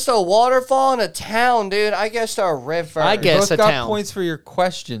guessed a waterfall in a town, dude. I guessed a river. I You guess both a got town. points for your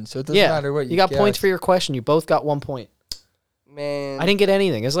question, so it doesn't Yeah, matter what you got points guessed. for your question. You both got 1 point. Man, I didn't get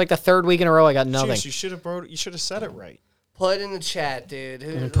anything. It's like the third week in a row I got nothing. Jeez, you should have said it right. put it in the chat, dude.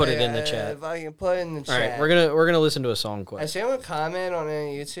 Put it in the chat. If I can put it in the All chat. right, we're gonna listen to a song quick. Has anyone comment on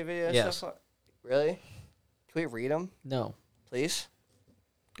any YouTube videos? Yes. So far? Really? Can we read them, No, please?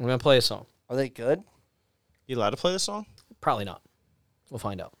 I'm gonna play a song. Are they good? You allowed to play this song? Probably not. We'll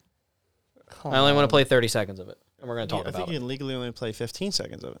find out. Come I only want on. to play 30 seconds of it, and we're gonna talk I about think you it. can legally only play 15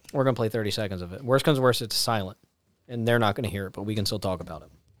 seconds of it. We're gonna play 30 seconds of it. Worst comes to worst, it's silent, and they're not gonna hear it, but we can still talk about it.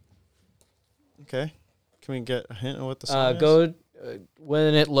 Okay. Can we get a hint of what the song is? Go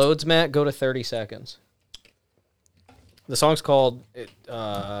when it loads, Matt. Go to 30 seconds. The song's called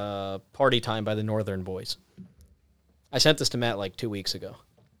 "Party Time" by the Northern Boys. I sent this to Matt like 2 weeks ago,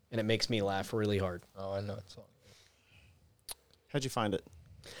 and it makes me laugh really hard. Oh, I know it's all. How'd you find it?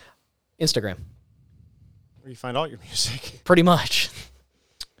 Instagram, Where you find all your music? pretty much.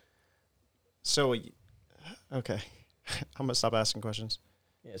 So, okay. I'm going to stop asking questions.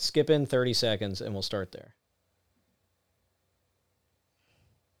 Yeah, skip in 30 seconds, and we'll start there.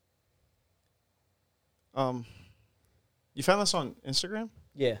 You found this on Instagram?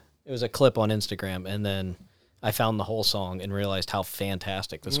 Yeah, it was a clip on Instagram, and then I found the whole song and realized how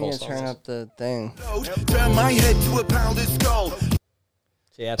fantastic this You whole need to song turn is. up the thing. Turn my head to a powdered skull.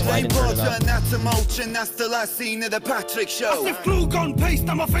 See, that's why I They didn't turn brought it up. turn that to motion, that's the last scene of the Patrick show. If glue gone paste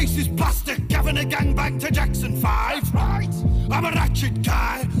and my face is plastic, having a gangbang to Jackson 5. Right. I'm a ratchet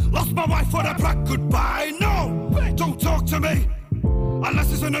guy, lost my wife for a black goodbye. No, don't talk to me,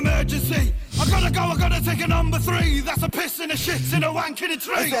 unless it's an emergency. I gotta take a number 3. That's a piss and a shit and a wank in a I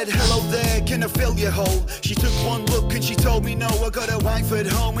tree. said, hello there, can I fill your hole? She took one look and she told me no. I got a wife at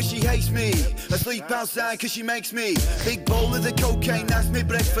home and she hates me. I sleep outside cause she makes me. Big bowl of the cocaine, that's me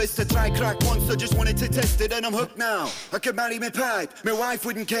breakfast. I tried crack once, I just wanted to test it and I'm hooked now. I could marry my pipe, my wife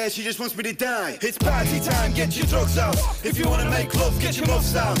wouldn't care, she just wants me to die. It's party time, get your drugs out. If you wanna make love, get your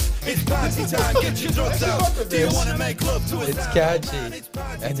muffs out. It's party time, get your drugs out. Do you wanna make love to a It's sound? catchy,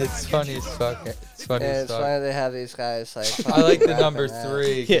 and it's funny as fuck. It's funny Yeah, as it's fuck. funny they have these guys like. I like the fucking number rapping that.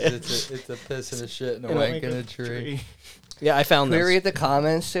 3 because it's a piss and a shit and a wank in a tree. Yeah, I found Can we this read the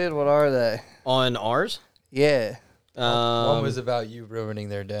comments, dude? What are they? on ours. Yeah. One was about you ruining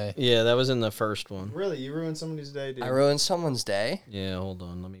their day. Yeah, that was in the first one. Really? You ruined somebody's day, dude. I ruined someone's day. Yeah, hold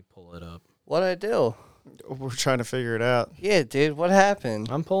on, let me pull it up. What'd I do? We're trying to figure it out. Yeah, dude. What happened?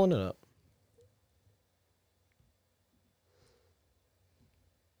 I'm pulling it up.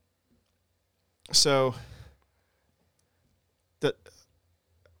 So,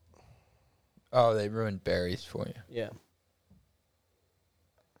 Oh, they ruined berries for you. Yeah.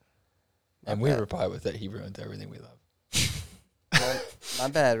 And we reply with that he ruins everything we love. My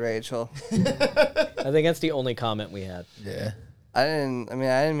bad, Rachel. I think that's the only comment we had. Yeah. I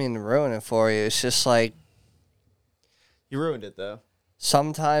didn't mean to ruin it for you. It's just like You ruined it though.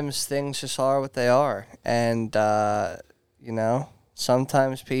 sometimes things just are what they are, and you know,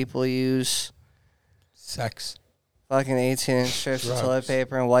 sometimes people use Sex. fucking 18-inch strips of Drugs. toilet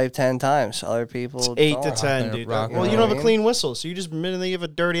paper and wipe 10 times. Other people 8 to don't. 10, Rock dude. and Well, roll. you don't have You know what I a mean? clean whistle, so you just admittedly have a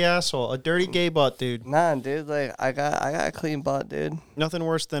dirty asshole, a dirty gay butt, dude. Nah, dude. Like I got a clean butt, dude. Nothing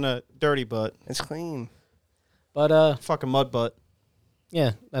worse than a dirty butt. It's clean. But Fucking mud butt.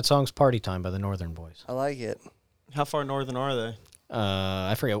 yeah, that song's "Party Time" by the Northern Boys. I like it. How far northern are they?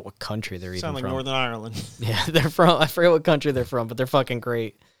 I forget what country they're Sound even like from. Northern Ireland. Yeah, they're from. I forget what country they're from, but they're fucking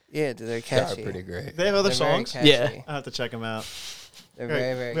great. Yeah, dude. They're They catchy. are pretty great. They have other They're very songs? catchy. Yeah. I have to check them out. They're Great.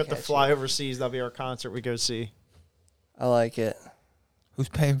 very, very We have to catchy. fly overseas. That'll be our concert we go see. I like it. Who's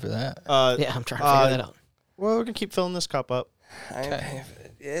paying for that? Yeah, I'm trying to figure that out. Well, we're going to keep filling this cup up. I ain't paying for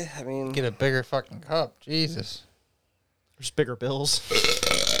it. Yeah, I mean, Get a bigger fucking cup. Jesus. There's bigger bills.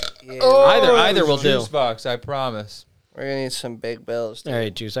 yeah, Either will do. Juice box, I promise. we're gonna need some big bills. All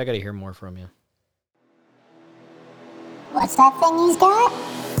right, Juice. I got to hear more from you. What's that thing he's got?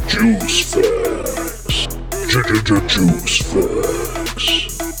 Juice facts. Juice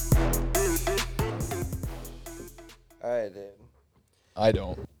facts. All right, dude. I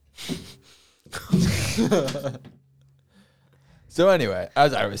don't. So anyway,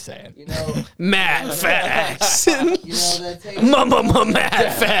 as I was saying. You know, Mad facts. you know that takes. Mad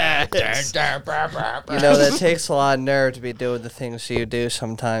facts. You know that takes a lot of nerve to be doing the things you do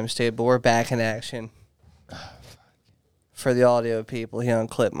sometimes, dude. But we're back in action. For the audio people, he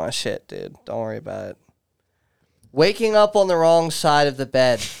unclipped my shit, dude. Don't worry about it. Waking up on the wrong side of the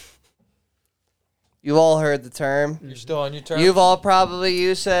bed. You've all heard the term. You're still on your terms? You've all probably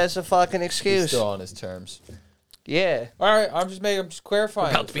used it as a fucking He's excuse. still on his terms. Yeah. All right, I'm just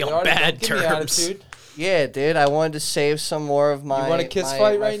clarifying. About to be For the on audience, bad don't give me terms. attitude. Yeah, dude. I wanted to save some more of my. You want a kiss my-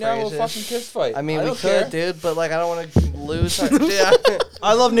 fight my right now? We'll phrases. fucking kiss fight. I mean, we don't could, care. dude, but like, I don't want to lose. Our, dude,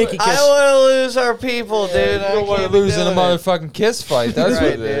 I love Nikki I Kiss. don't want to lose our people, dude. You don't want to lose in a motherfucking kiss fight. That's Right,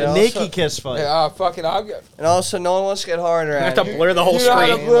 what it dude. is. Also- Nikki Kiss fight. Hey, fucking, I'll get. And also, no one wants to get hard around. I have to here. blur the whole You know how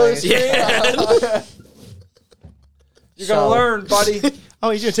to screen. blur the Like- screen? You're gonna So- learn, buddy. Oh,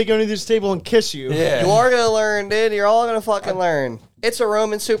 he's going to take you under this table and kiss you. Yeah. You are gonna learn, dude. You're all gonna fucking learn. It's a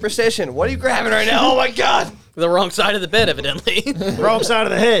Roman superstition. What are you grabbing right now? Oh my god! The wrong side of the bed, evidently. Wrong side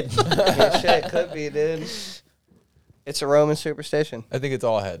of the head. Yeah, shit, could be, dude. It's a Roman superstition. I think it's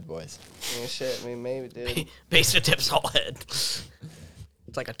all head, boys. Yeah, shit, I mean, maybe, dude. Base of tips all head.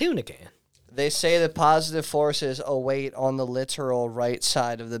 It's like a tuna can. They say that positive forces await on the literal right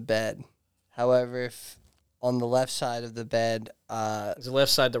side of the bed. However, if on the left side of the bed, Is the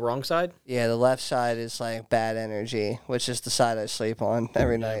left side the wrong side? yeah, the left side is like bad energy, which is the side I sleep on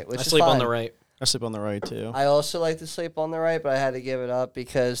every night. Which I is sleep on fine. the right. I sleep on the right, too. I also like to sleep on the right, but I had to give it up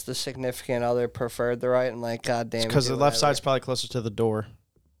because the significant other preferred the right. I'm like, God damn it. Because the do left whatever. side's probably closer to the door.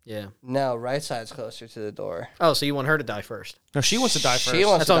 Yeah. No, right side's closer to the door. Oh, so you want her to die first? No, she wants to die first. She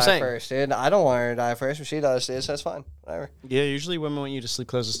wants That's to what I'm die saying. first, dude. I don't want her to die first, but she does, dude, so that's fine. Whatever. Yeah, usually women want you to sleep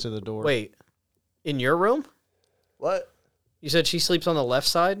closest to the door. Wait, in your room? What? You said she sleeps on the left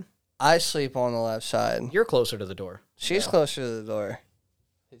side? I sleep on the left side. You're closer to the door. She's closer to the door.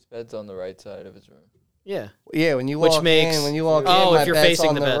 His bed's on the right side of his room. Yeah. Yeah, when you Which walk makes- in, when you walk Oh, in, my if you're bed's facing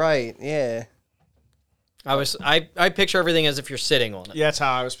on the the bed. right. Yeah. I picture everything as if you're sitting on it. Yeah, that's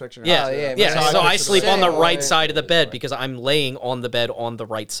how I was picturing Yeah, it. Oh, yeah, yeah. that's So how I I picture sleep it. on the Sitting right on it. side of the bed because I'm laying on the bed on the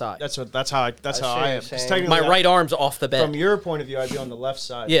right side. That's how I I see am. what you're 'Cause saying. technically My right arm's off the From bed. your point of view, I'd be on the left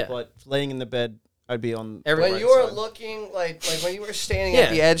side. Yeah. But laying in the bed, I'd be on Every- the When right you are side. looking, like when you were standing Yeah.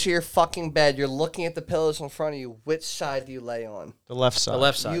 at the edge of your fucking bed, you're looking at the pillows in front of you. Which side do you lay on? the left side. The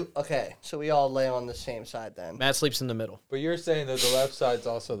left side. You okay? So we all lay on the same side then. Matt sleeps in the middle. But you're saying that the left side's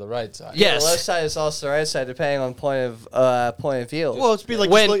also the right side. Yes. The left side is also the right side, depending on point of view. Well, it's be like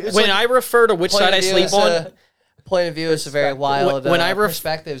when it's when like, I refer to which Point side of I view sleep is on, point of view is a very wild. When I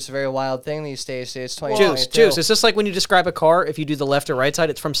perspective is a very wild thing these days. Dude. It's 2022. Juice. It's just like when you describe a car. If you do the left or right side,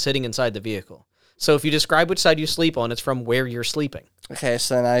 it's from sitting inside the vehicle. So if you describe which side you sleep on, it's from where you're sleeping. Okay,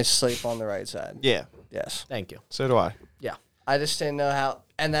 so then I sleep on the right side. yeah. Yes. Thank you. So do I. Yeah. I just didn't know how.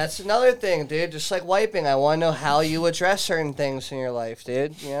 And that's another thing, dude. Just like wiping, I want to know how you address certain things in your life,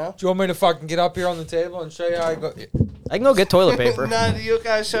 dude. You know? Do you want me to fucking get up here on the table and show you how I go? I can go get toilet paper. No, you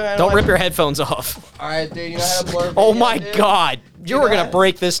guys show how to Don't wipe. rip your headphones off. All right, dude. You know how to blur video, Oh my dude? god. You were know going how- to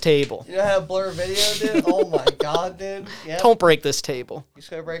break this table. You know how to blur video, dude? Oh my god, dude. Yeah. Don't break this table. He's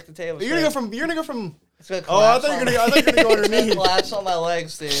gonna break the table. You're gonna go from. It's gonna Oh, I collapse thought you were on gonna. my- I thought you were gonna go It's gonna underneath. collapse on my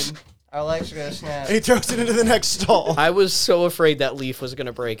legs, dude. Our legs are gonna snap. And he throws it into the next stall. I was so afraid that leaf was going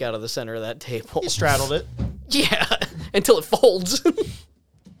to break out of the center of that table. He straddled it. Yeah, until it folds.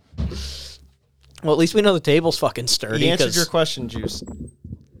 Well, at least we know the table's fucking sturdy. He answered 'cause- your question, Juice.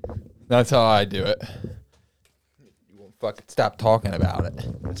 That's how I do it. You won't fucking stop talking about it.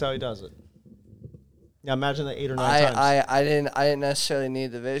 That's how he does it. Yeah, imagine that 8 or 9 times. I didn't necessarily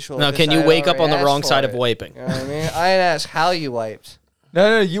need the visual. Now, because can you I wake up on already the wrong asked side for of it. wiping? You know what I mean? I didn't ask how you wiped.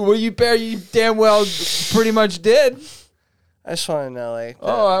 No, you damn well pretty much did. I just want to know, like.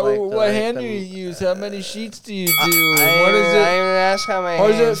 What hand do you use? How many sheets do you do? I What didn't is even it? ask how many What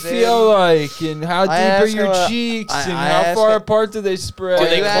does it hands, dude. feel like? And how I deep are asked your him, cheeks? I And how asked far him- apart do they spread? Do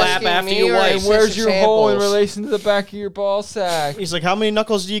they you clap asking after me you or wipe? And six where's your hole in examples? relation to the back of your ball sack? He's like, how many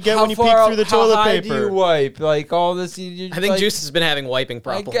knuckles do you get How when you peek far through the how toilet high paper? do you wipe? Like all this. I think Juice has been having wiping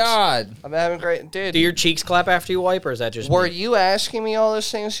My problems. God. I'm having great. Dude, Do your cheeks clap after you wipe, or is that just were me? you asking me all those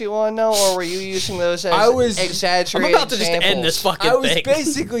things you want to know, or were you using those as I was- I'm exaggerated about to just end this examples? fucking I was thing.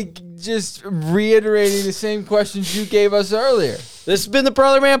 basically just reiterating the same questions you gave us earlier. This has been the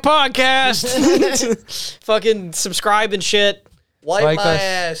Brother Man Podcast. Fucking subscribe and shit. Wipe Like my us.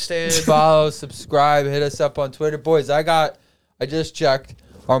 ass, dude. Follow, subscribe, hit us up on Twitter. Boys, I just checked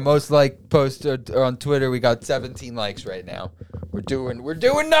our most liked post on Twitter. We got 17 likes right now. We're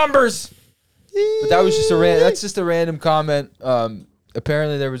doing numbers. But that was just that's just a random comment.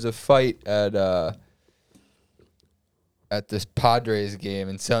 Apparently there was a fight at this Padres game,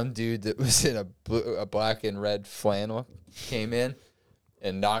 and some dude that was in a black and red flannel came in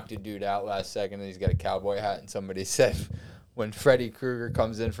and knocked a dude out last second, and he's got a cowboy hat, and somebody said when Freddy Krueger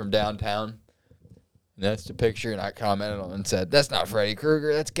comes in from downtown, and that's the picture, and I commented on it and said, that's not Freddy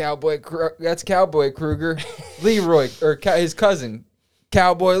Krueger, that's Cowboy Krueger, Leroy, or his cousin,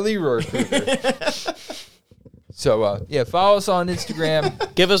 Cowboy Leroy Krueger. So, yeah, follow us on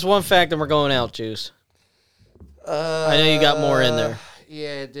Instagram. Give us one fact and we're going out, Juice. I know you got more in there.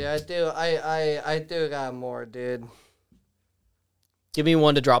 Yeah, dude, I do. I do got more, dude. Give me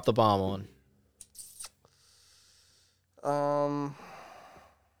one to drop the bomb on.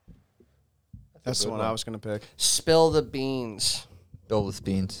 That's the one I was gonna pick. Spill the beans. Bill the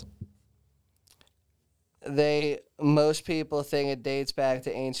Beans. Most people think it dates back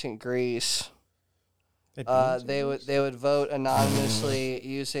to ancient Greece. They would vote anonymously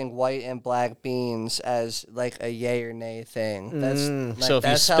using white and black beans as like a yay or nay thing. That's so if you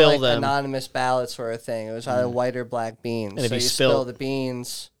that's how spill like them- anonymous ballots were a thing. It was either white or black beans. And if so you you spill- spill the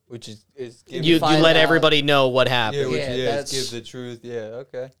beans. Which is You find let out- everybody know what happened. which Yeah, is that's- give the truth. Yeah,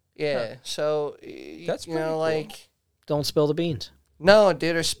 okay. Yeah. So That's you pretty know cool. like. Don't spill the beans. No,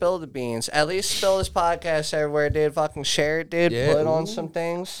 dude, or spill the beans. At least spill this podcast everywhere, dude. Fucking share it, dude. Yeah, Put on ooh. some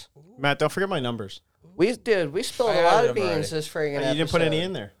things. Matt, don't forget my numbers. We spilled I a lot added of them already. beans this friggin' episode. You didn't put any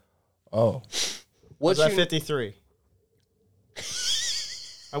in there. Oh. Was Would I you, 53?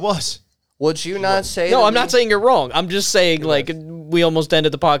 I was. would you not say No, that I'm not saying you're wrong. I'm just saying, like, we almost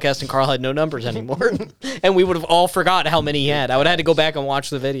ended the podcast and Carl had no numbers anymore. And we would have all forgot how many he had. I would have had to go back and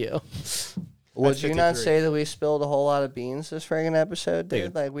watch the video. Would you not 53. say that we spilled a whole lot of beans this friggin' episode, dude?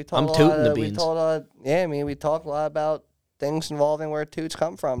 Dude, Like we I'm talked tooting the beans. We told a lot. Yeah, I mean, we talked a lot about things involving where toots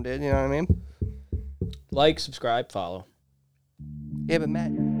come from, dude. You know what I mean? Like, subscribe, follow. Yeah, but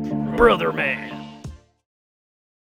Matt. Brother Man.